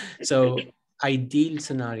 So ideal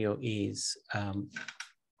scenario is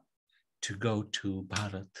to go to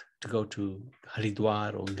Bharat, to go to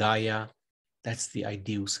Haridwar or Gaya. That's the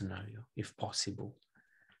ideal scenario, if possible.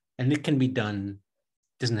 And it can be done,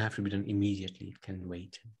 doesn't have to be done immediately, it can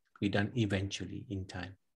wait, be done eventually in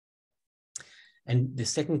time. And the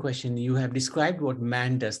second question, you have described what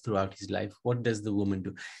man does throughout his life. What does the woman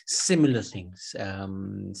do? Similar things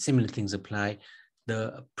apply.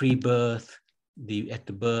 The pre-birth, at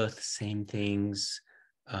the birth, same things,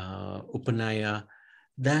 Upanaya,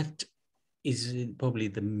 that is probably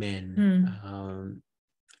the men.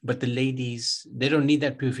 But the ladies, they don't need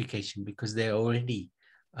that purification because they're already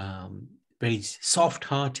very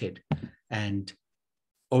soft-hearted and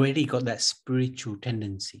already got that spiritual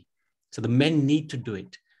tendency. So the men need to do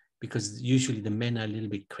it because usually the men are a little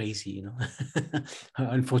bit crazy,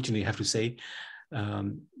 unfortunately I have to say.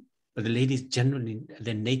 But the ladies generally,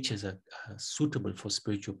 their natures are suitable for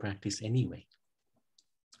spiritual practice anyway.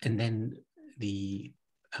 And then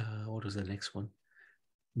what was the next one?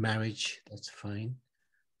 marriage, that's fine.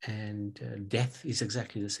 And death is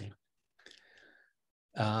exactly the same.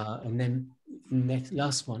 And then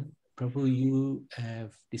last one, Prabhu, you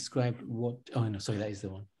have described what, oh no, sorry, that is the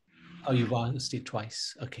one. Oh, you've asked it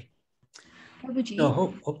twice. Okay. Prabhuji,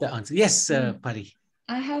 No, hope that answers. Yes, Pari.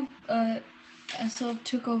 I have I sort of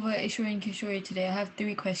took over Ishwari and Kishori today. I have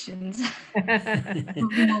 3 questions.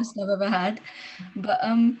 Probably most I've ever had. But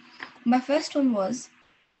my first one was,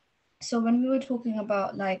 so when we were talking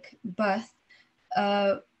about like birth,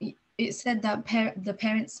 it said that the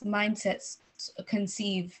parents' mindsets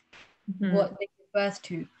conceive what they give birth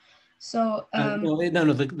to. So No,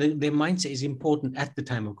 their mindset is important at the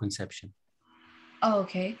time of conception. oh,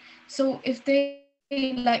 okay. So if they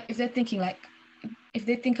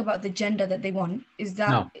think about the gender that they want, is that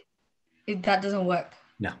No. That doesn't work?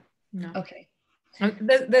 No. No. Okay.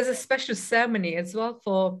 There's a special ceremony as well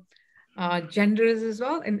for genders as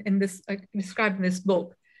well in this described in this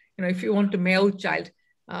book. You know, if you want a male child,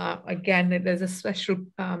 again, there's a special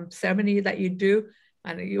ceremony that you do,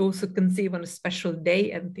 and you also conceive on a special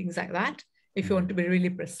day and things like that. If you want to be really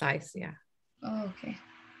precise, yeah. Oh, okay.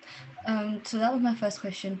 So that was my first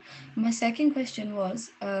question. My second question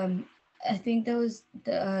was, I think there was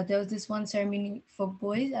this one ceremony for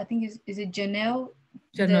boys. I think is it Janelle?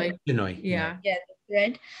 Janoi. Yeah. Yeah, the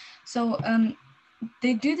thread. So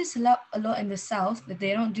they do this a lot in the south, but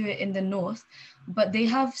they don't do it in the north. But they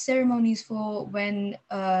have ceremonies for when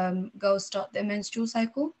girls start their menstrual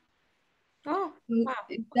cycle. Oh, wow.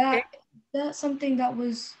 Is that something that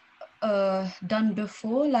was done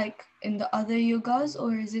before, like in the other yogas,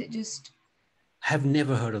 or is it just? Have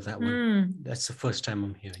never heard of that one. That's the first time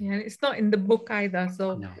I'm hearing. Yeah, it's not in the book either.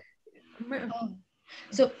 So, no. Oh.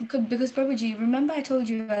 So because Prabhuji, remember I told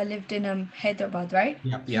you I lived in Hyderabad, right?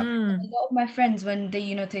 Yeah. A lot of my friends, when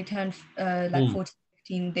they they turned like 14,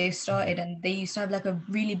 15, they started and they used to have like a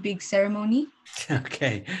really big ceremony.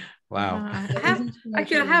 Okay. Wow. I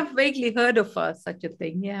have vaguely heard of such a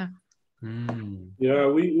thing. Yeah. Yeah,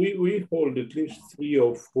 we hold at least 3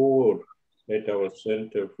 or 4 at our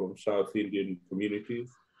center from South Indian communities.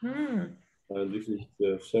 And this is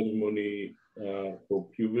the ceremony for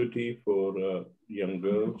puberty for young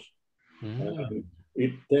girls. And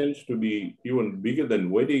it tends to be even bigger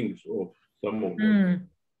than weddings of some of them.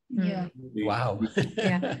 Yeah. Wow.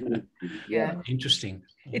 Yeah. Interesting.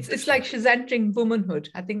 It's like she's entering womanhood.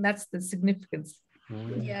 I think that's the significance.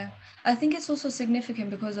 Yeah, I think it's also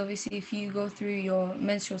significant because obviously if you go through your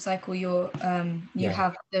menstrual cycle, you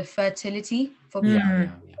have the fertility for birth.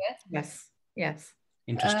 Yes.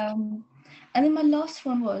 Interesting. And then my last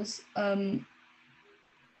one was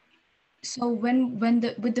so when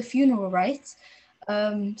with the funeral rites,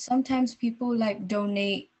 sometimes people like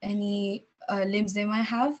donate any limbs they might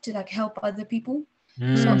have to like help other people.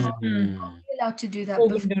 So are we allowed to do that?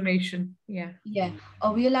 Organ donation. Yeah. Yeah.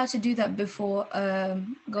 Are we allowed to do that before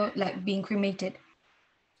being cremated?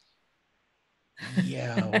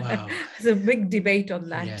 Yeah, wow. There's a big debate on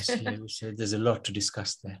that. Yes, so there's a lot to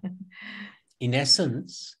discuss there. In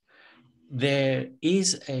essence, there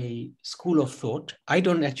is a school of thought. I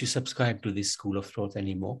don't actually subscribe to this school of thought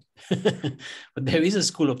anymore, but there is a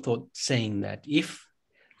school of thought saying that if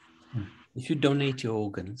you donate your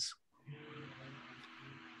organs,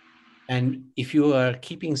 and if you are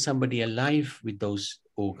keeping somebody alive with those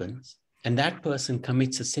organs, and that person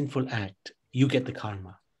commits a sinful act, you get the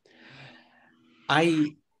karma.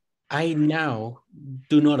 I now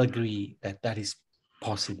do not agree that is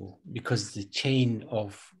possible because the chain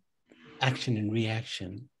of action and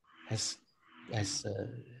reaction has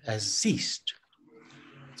ceased.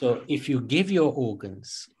 So if you give your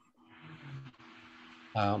organs,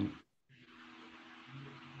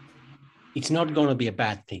 it's not going to be a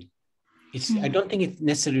bad thing. I don't think it's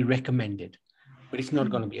necessarily recommended, but it's not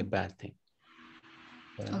going to be a bad thing.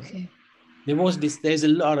 Okay. There's a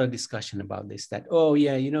lot of discussion about this, that, oh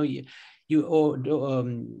yeah, you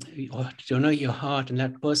donate your heart and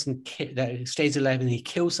that person that stays alive and he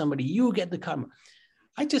kills somebody, you get the karma.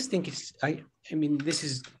 I just think it's a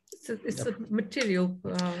material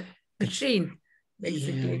machine,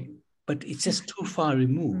 basically. Yeah, but it's just too far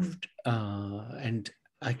removed. And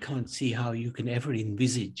I can't see how you can ever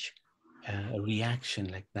envisage a reaction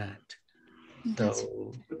like that.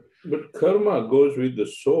 So, but karma goes with the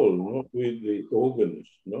soul, not with the organs,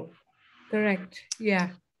 no? Correct.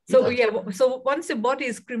 Yeah. So so once your body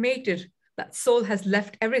is cremated, that soul has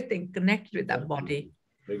left everything connected with that body.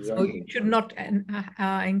 Exactly. So you should not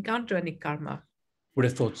encounter any karma. Would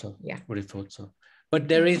have thought so. Yeah. Would have thought so. But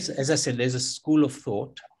there is, as I said, there's a school of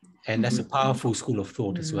thought, and that's a powerful school of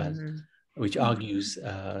thought as well. which argues,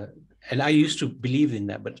 and I used to believe in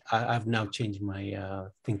that, but I've now changed my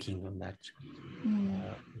thinking on that.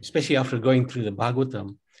 Especially after going through the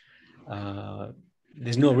Bhagavatam,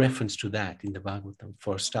 there's no reference to that in the Bhagavatam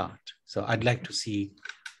for a start. So I'd like to see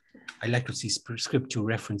scriptural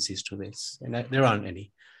references to this, and there aren't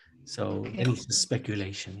any. So then it's just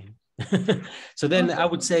speculation. So then I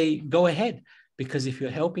would say go ahead, because if you're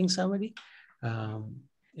helping somebody,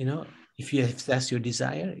 if that's your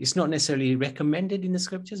desire, it's not necessarily recommended in the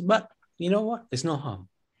scriptures, but you know what? There's no harm.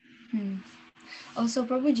 Also,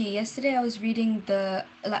 Prabhuji, yesterday I was reading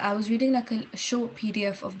like a short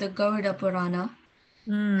PDF of the Garuda Purana.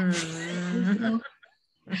 And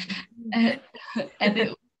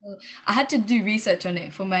I had to do research on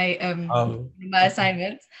it for my my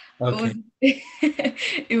assignments. Okay.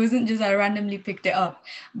 It wasn't just I randomly picked it up,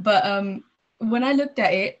 but when I looked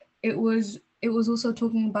at it, it was also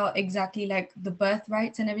talking about exactly like the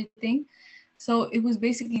birthrights and everything. So it was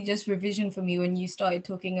basically just revision for me when you started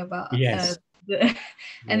talking about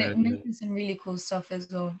and it mentioned some really cool stuff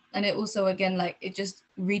as well. And it also, again, like it just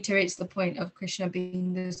reiterates the point of Krishna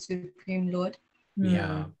being the Supreme Lord.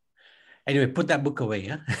 Yeah. Anyway, put that book away,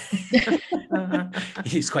 huh?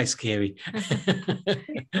 It's quite scary.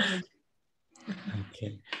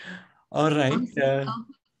 Okay. All right. I'll put the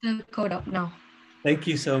code up now. Thank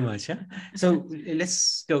you so much. Huh? So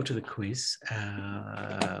let's go to the quiz.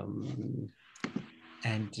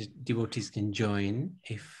 And devotees can join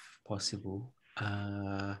if possible.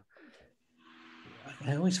 I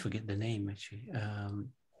always forget the name, actually.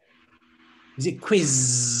 Is it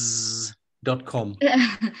quiz.com?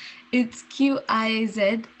 It's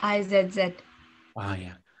QIZIZZ. Ah,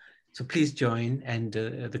 yeah. So please join, and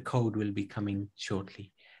the code will be coming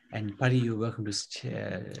shortly. And Pari, you're welcome to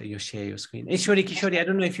share your screen. Ishwari, Kishori, I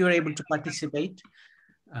don't know if you're able to participate.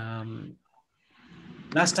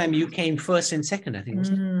 Last time you came first and second, I think,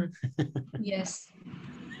 wasn't it? Yes.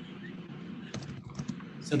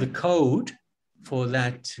 So the code for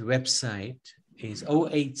that website is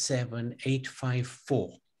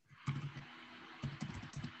 087854.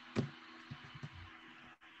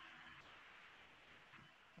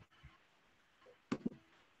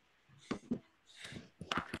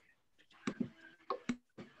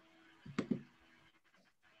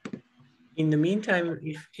 In the meantime,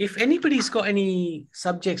 if anybody's got any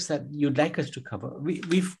subjects that you'd like us to cover,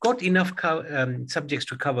 we've got enough subjects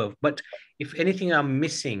to cover, but if anything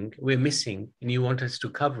we're missing, and you want us to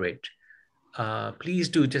cover it, please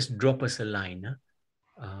do just drop us a line.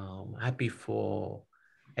 Happy for,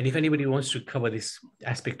 and if anybody wants to cover this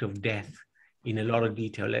aspect of death in a lot of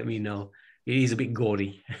detail, let me know. It is a bit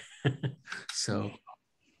gory. So.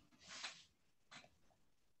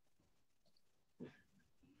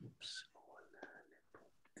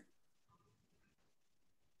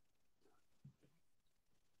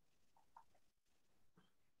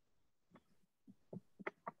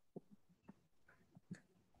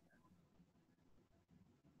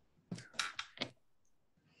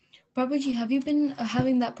 Prabhuji, have you been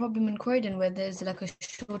having that problem in Croydon where there's like a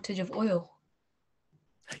shortage of oil?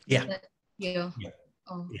 Yeah. Yeah.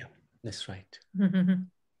 Oh. Yeah, that's right.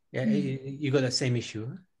 Yeah, you got the same issue.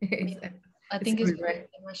 Huh? I think it's the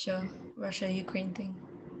Russia-Ukraine thing.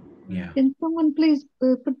 Yeah. Can someone please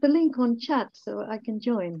put the link on chat so I can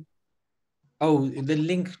join? Oh, the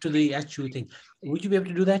link to the actual thing. Would you be able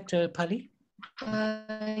to do that, Pali?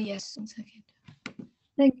 Yes, 1 second.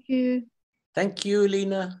 Thank you. Thank you,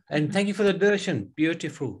 Lena. And thank you for the darshan.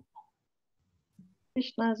 Beautiful.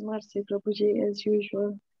 Krishna's mercy, Prabhuji, as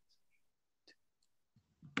usual.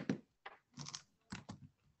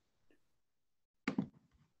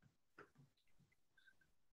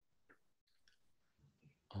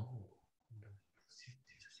 Oh.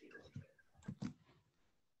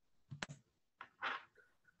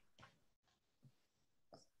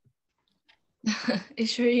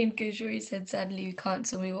 Ishwari and Kishori said, sadly, we can't,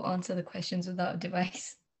 so we will answer the questions without a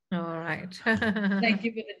device. All right. Thank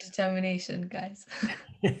you for the determination, guys.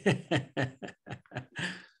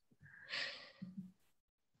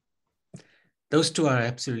 Those two are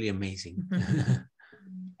absolutely amazing.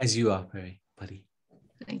 As you are, Pari.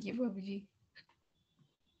 Thank you, Prabhuji.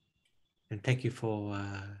 And thank you for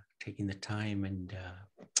taking the time, and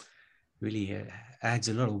really adds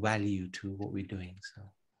a lot of value to what we're doing. So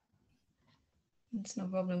it's no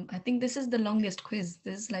problem. I think this is the longest quiz.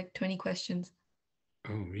 This is like 20 questions.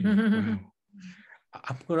 Oh, really? Wow.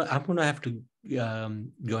 I'm gonna have to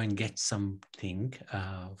go and get something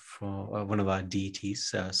from one of our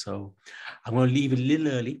deities. So I'm gonna leave a little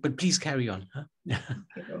early, but please carry on. Huh?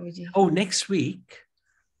 Okay, Oh, next week.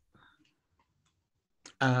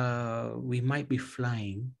 we might be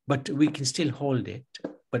flying, but we can still hold it,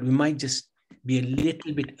 but we might just be a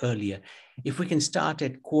little bit earlier. If we can start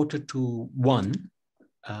at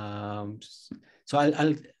 1:45, so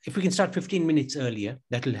if we can start 15 minutes earlier,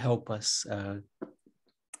 that will help us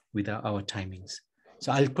with our timings.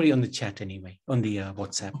 So I'll put it on the chat anyway, on the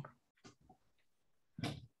WhatsApp.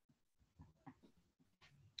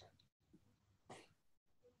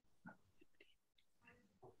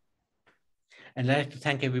 And I'd like to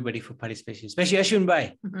thank everybody for participation, especially Ashwin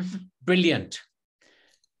Bhai. Brilliant.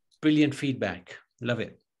 Brilliant feedback. Love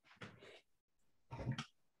it.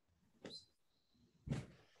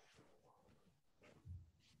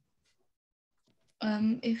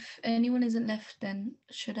 If anyone isn't left, then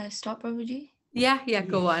should I stop, Prabhuji? Yeah,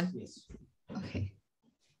 go on. Yes. Okay.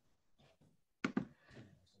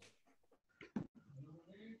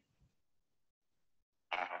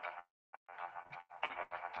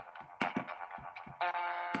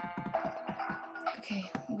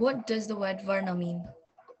 Okay, what does the word Varna mean?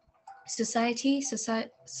 Society,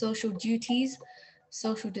 social duties,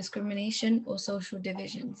 social discrimination, or social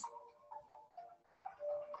divisions?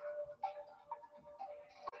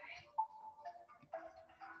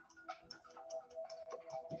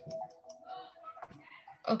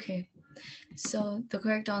 Okay, so the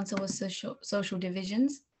correct answer was social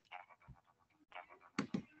divisions.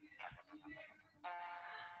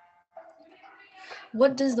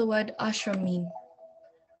 What does the word ashram mean?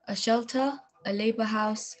 A shelter, a labor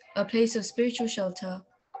house, a place of spiritual shelter,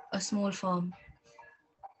 a small farm.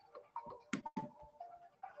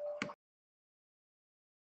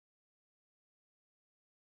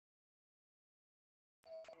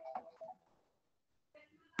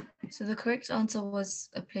 So the correct answer was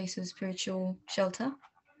a place of spiritual shelter.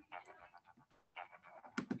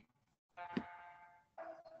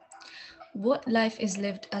 What life is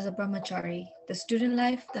lived as a brahmachari? The student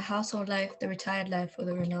life, the household life, the retired life, or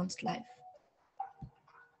the renounced life?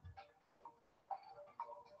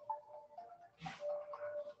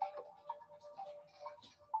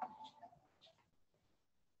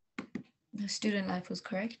 The student life was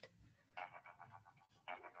correct.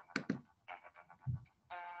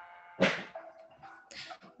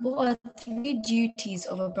 What are 3 duties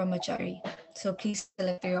of a brahmachari? So please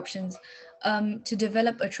select 3 options. To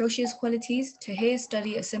develop atrocious qualities, to hear,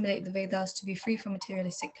 study, assimilate the Vedas, to be free from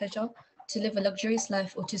materialistic pleasure, to live a luxurious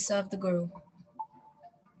life, or to serve the Guru.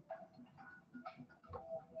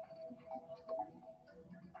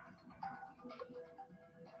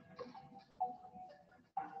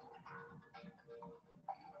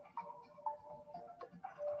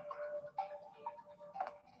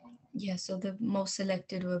 Yeah, so the most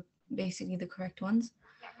selected were basically the correct ones.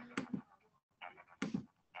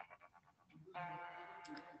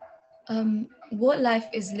 What life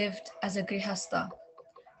is lived as a grihastha?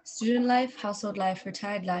 Student life, household life,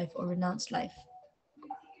 retired life, or renounced life?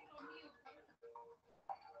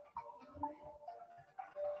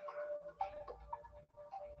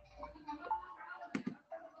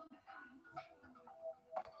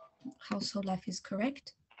 Household life is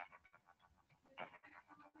correct.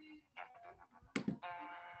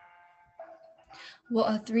 What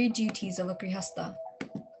are 3 duties of a grihastha?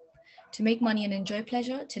 To make money and enjoy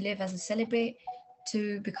pleasure, to live as a celebrate,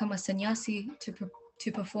 to become a sannyasi,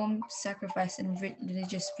 to perform sacrifice and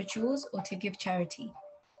religious rituals, or to give charity?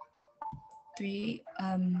 3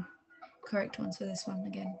 correct ones for this one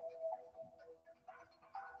again.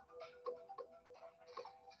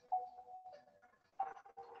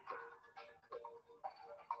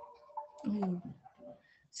 Ooh.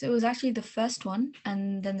 So it was actually the first one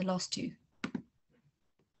and then the last 2.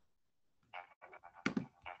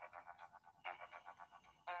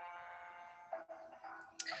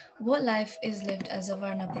 What life is lived as a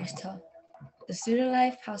varnaprastha? The student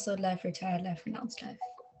life, household life, retired life, renounced life?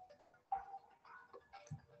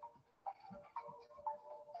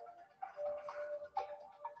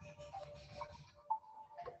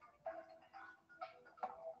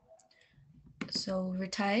 So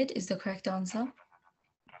retired is the correct answer.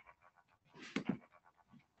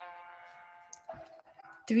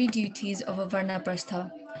 3 duties of a varnaprastha: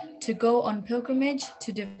 to go on pilgrimage,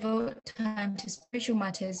 to devote time to spiritual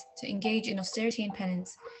matters, to engage in austerity and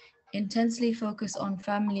penance, intensely focus on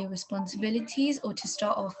family responsibilities, or to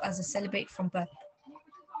start off as a celibate from birth.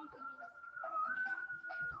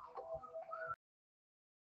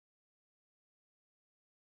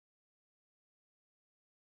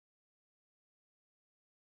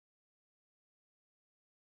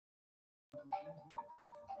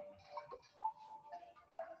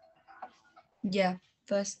 Yeah,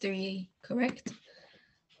 first 3 correct.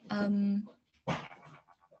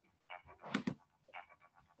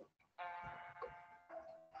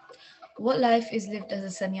 What life is lived as a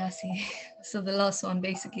sannyasi? So the last one,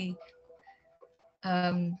 basically.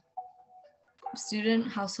 Student,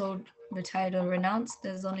 household, retired, or renounced.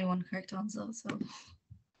 There's only one correct answer, so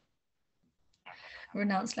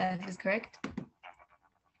renounced life is correct.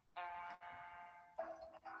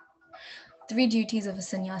 3 duties of a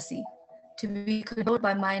sannyasi: to be controlled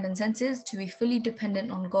by mind and senses, to be fully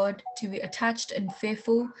dependent on God, to be attached and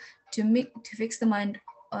fearful, to fix the mind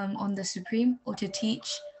on the supreme, or to teach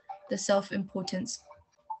the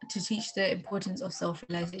importance of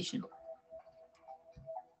self-realization.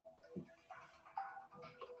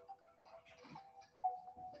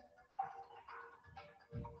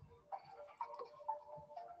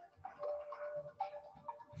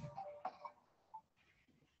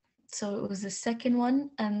 So it was the second one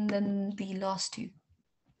and then the last two.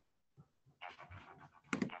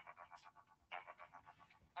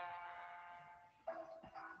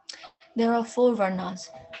 There are 4 varnas.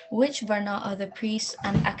 Which varna are the priests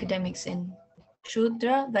and academics in?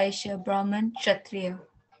 Shudra, Vaishya, Brahman, Kshatriya.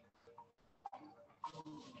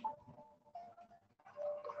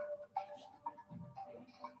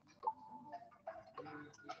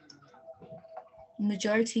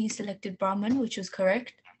 Majority selected Brahman, which was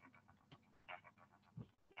correct.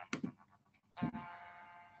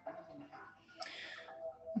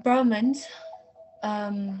 Brahmins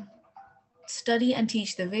study and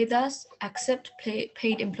teach the Vedas, accept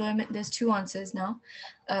paid employment. There's 2 answers now.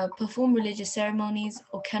 Perform religious ceremonies,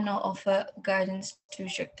 or cannot offer guidance to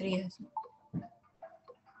Kshatriyas.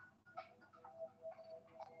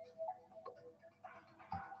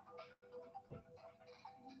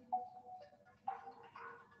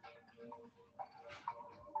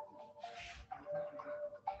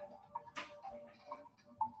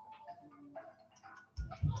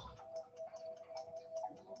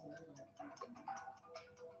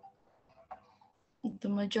 The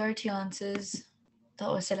majority answers that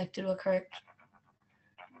were selected were correct.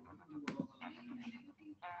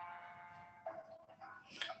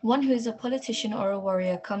 One who is a politician or a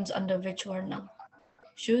warrior comes under which varna?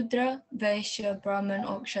 Shudra, Vaishya, Brahman,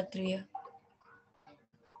 or Kshatriya?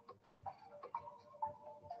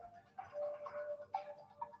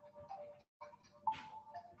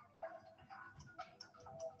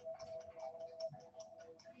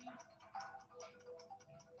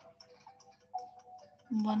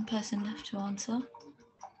 One person left to answer.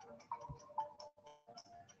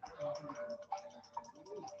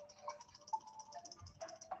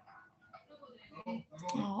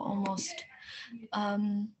 Oh, almost.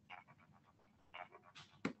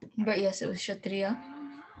 But yes, it was Kshatriya.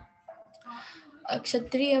 A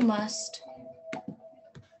Kshatriya must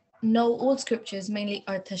know all scriptures, mainly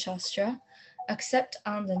Arthashastra, accept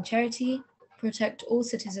alms and charity, protect all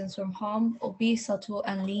citizens from harm, or be subtle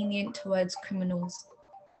and lenient towards criminals.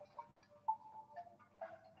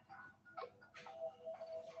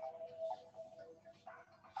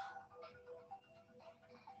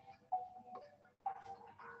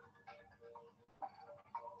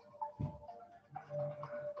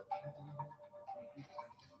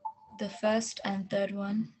 The first and third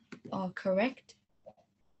one are correct.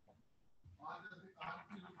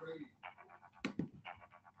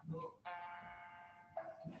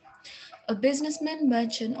 A businessman,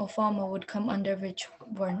 merchant, or farmer would come under which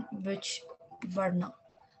varna?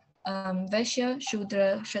 Vaishya,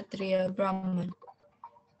 Shudra, Kshatriya, Brahman.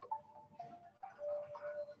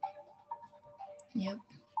 Yep.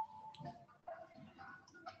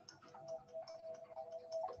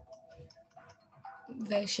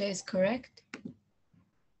 Vaishya is correct.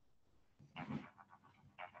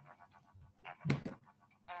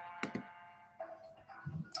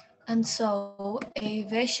 And so a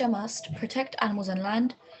Vaishya must protect animals and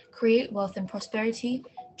land, create wealth and prosperity,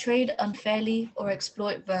 trade unfairly, or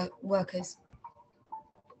exploit workers.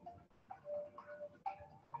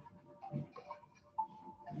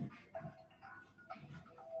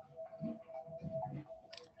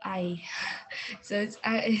 So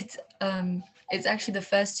it's actually the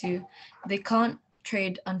first two. They can't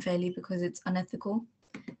trade unfairly because it's unethical.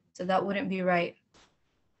 So that wouldn't be right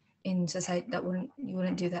in society. You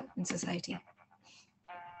wouldn't do that in society.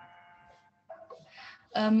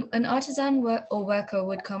 An artisan or worker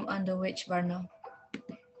would come under which varna?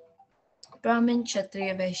 Brahmin,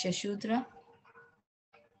 Kshatriya, Vaishya, Shudra.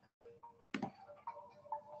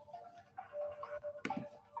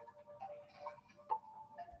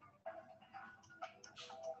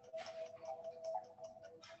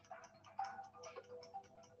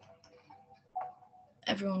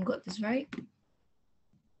 Everyone got this right.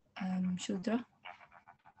 Shudra.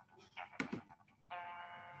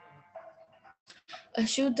 A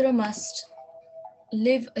Shudra must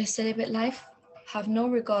live a celibate life, have no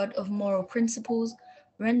regard of moral principles,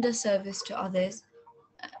 render service to others,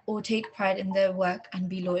 or take pride in their work and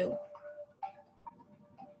be loyal.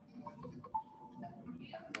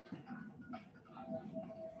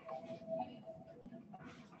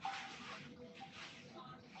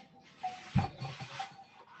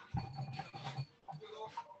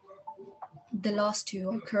 The last two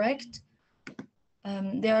are correct.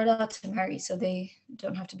 They are allowed to marry, so they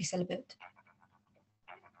don't have to be celibate.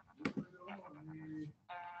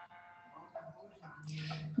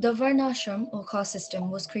 The Varnashram or caste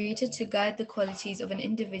system was created to guide the qualities of an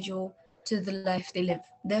individual to the life they live.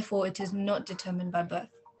 Therefore, it is not determined by birth.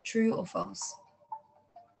 True or false?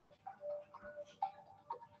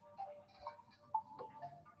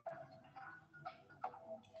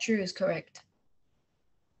 True is correct.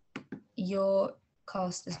 Your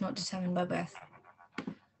caste is not determined by birth.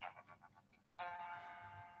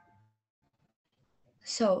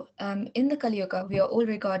 So, in the Kali Yuga, we are all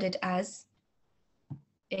regarded as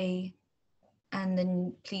a, and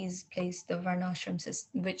then please place the Varnashram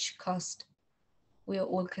system, which caste we are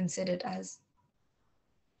all considered as.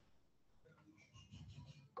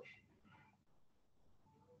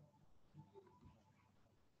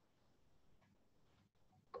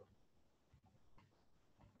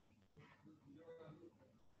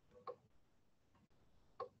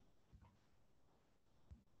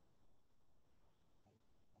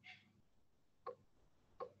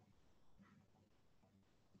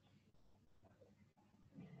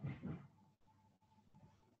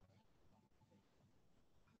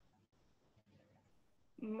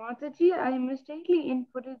 Mataji, I mistakenly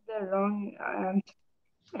inputted the wrong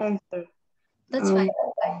answer. That's fine.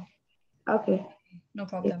 Okay. No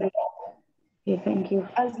problem. Okay, thank you.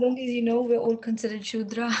 As long as you know we're all considered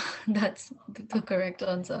Shudra, that's the correct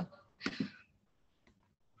answer.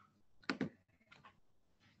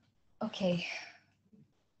 Okay.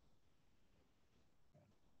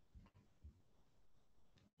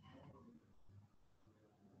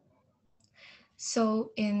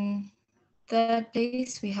 So in third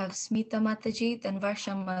place, we have Smita Mataji, then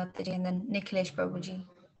Varsha Mataji, and then Nikhilesh Prabhuji.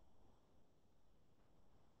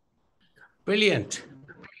 Brilliant.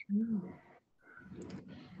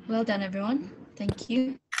 Well done, everyone. Thank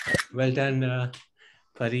you. Well done,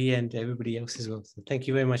 Pari, and everybody else as well. So thank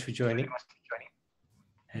you very much for joining.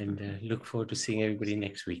 And look forward to seeing everybody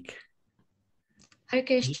next week. Hare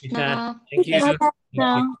Krishna. Thank you. Hare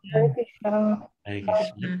Krishna. Hare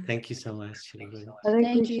Krishna. Thank you so much.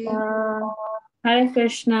 Thank you. Hare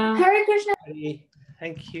Krishna. Hare Krishna.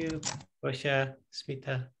 Thank you, Varsha,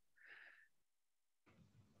 Smita.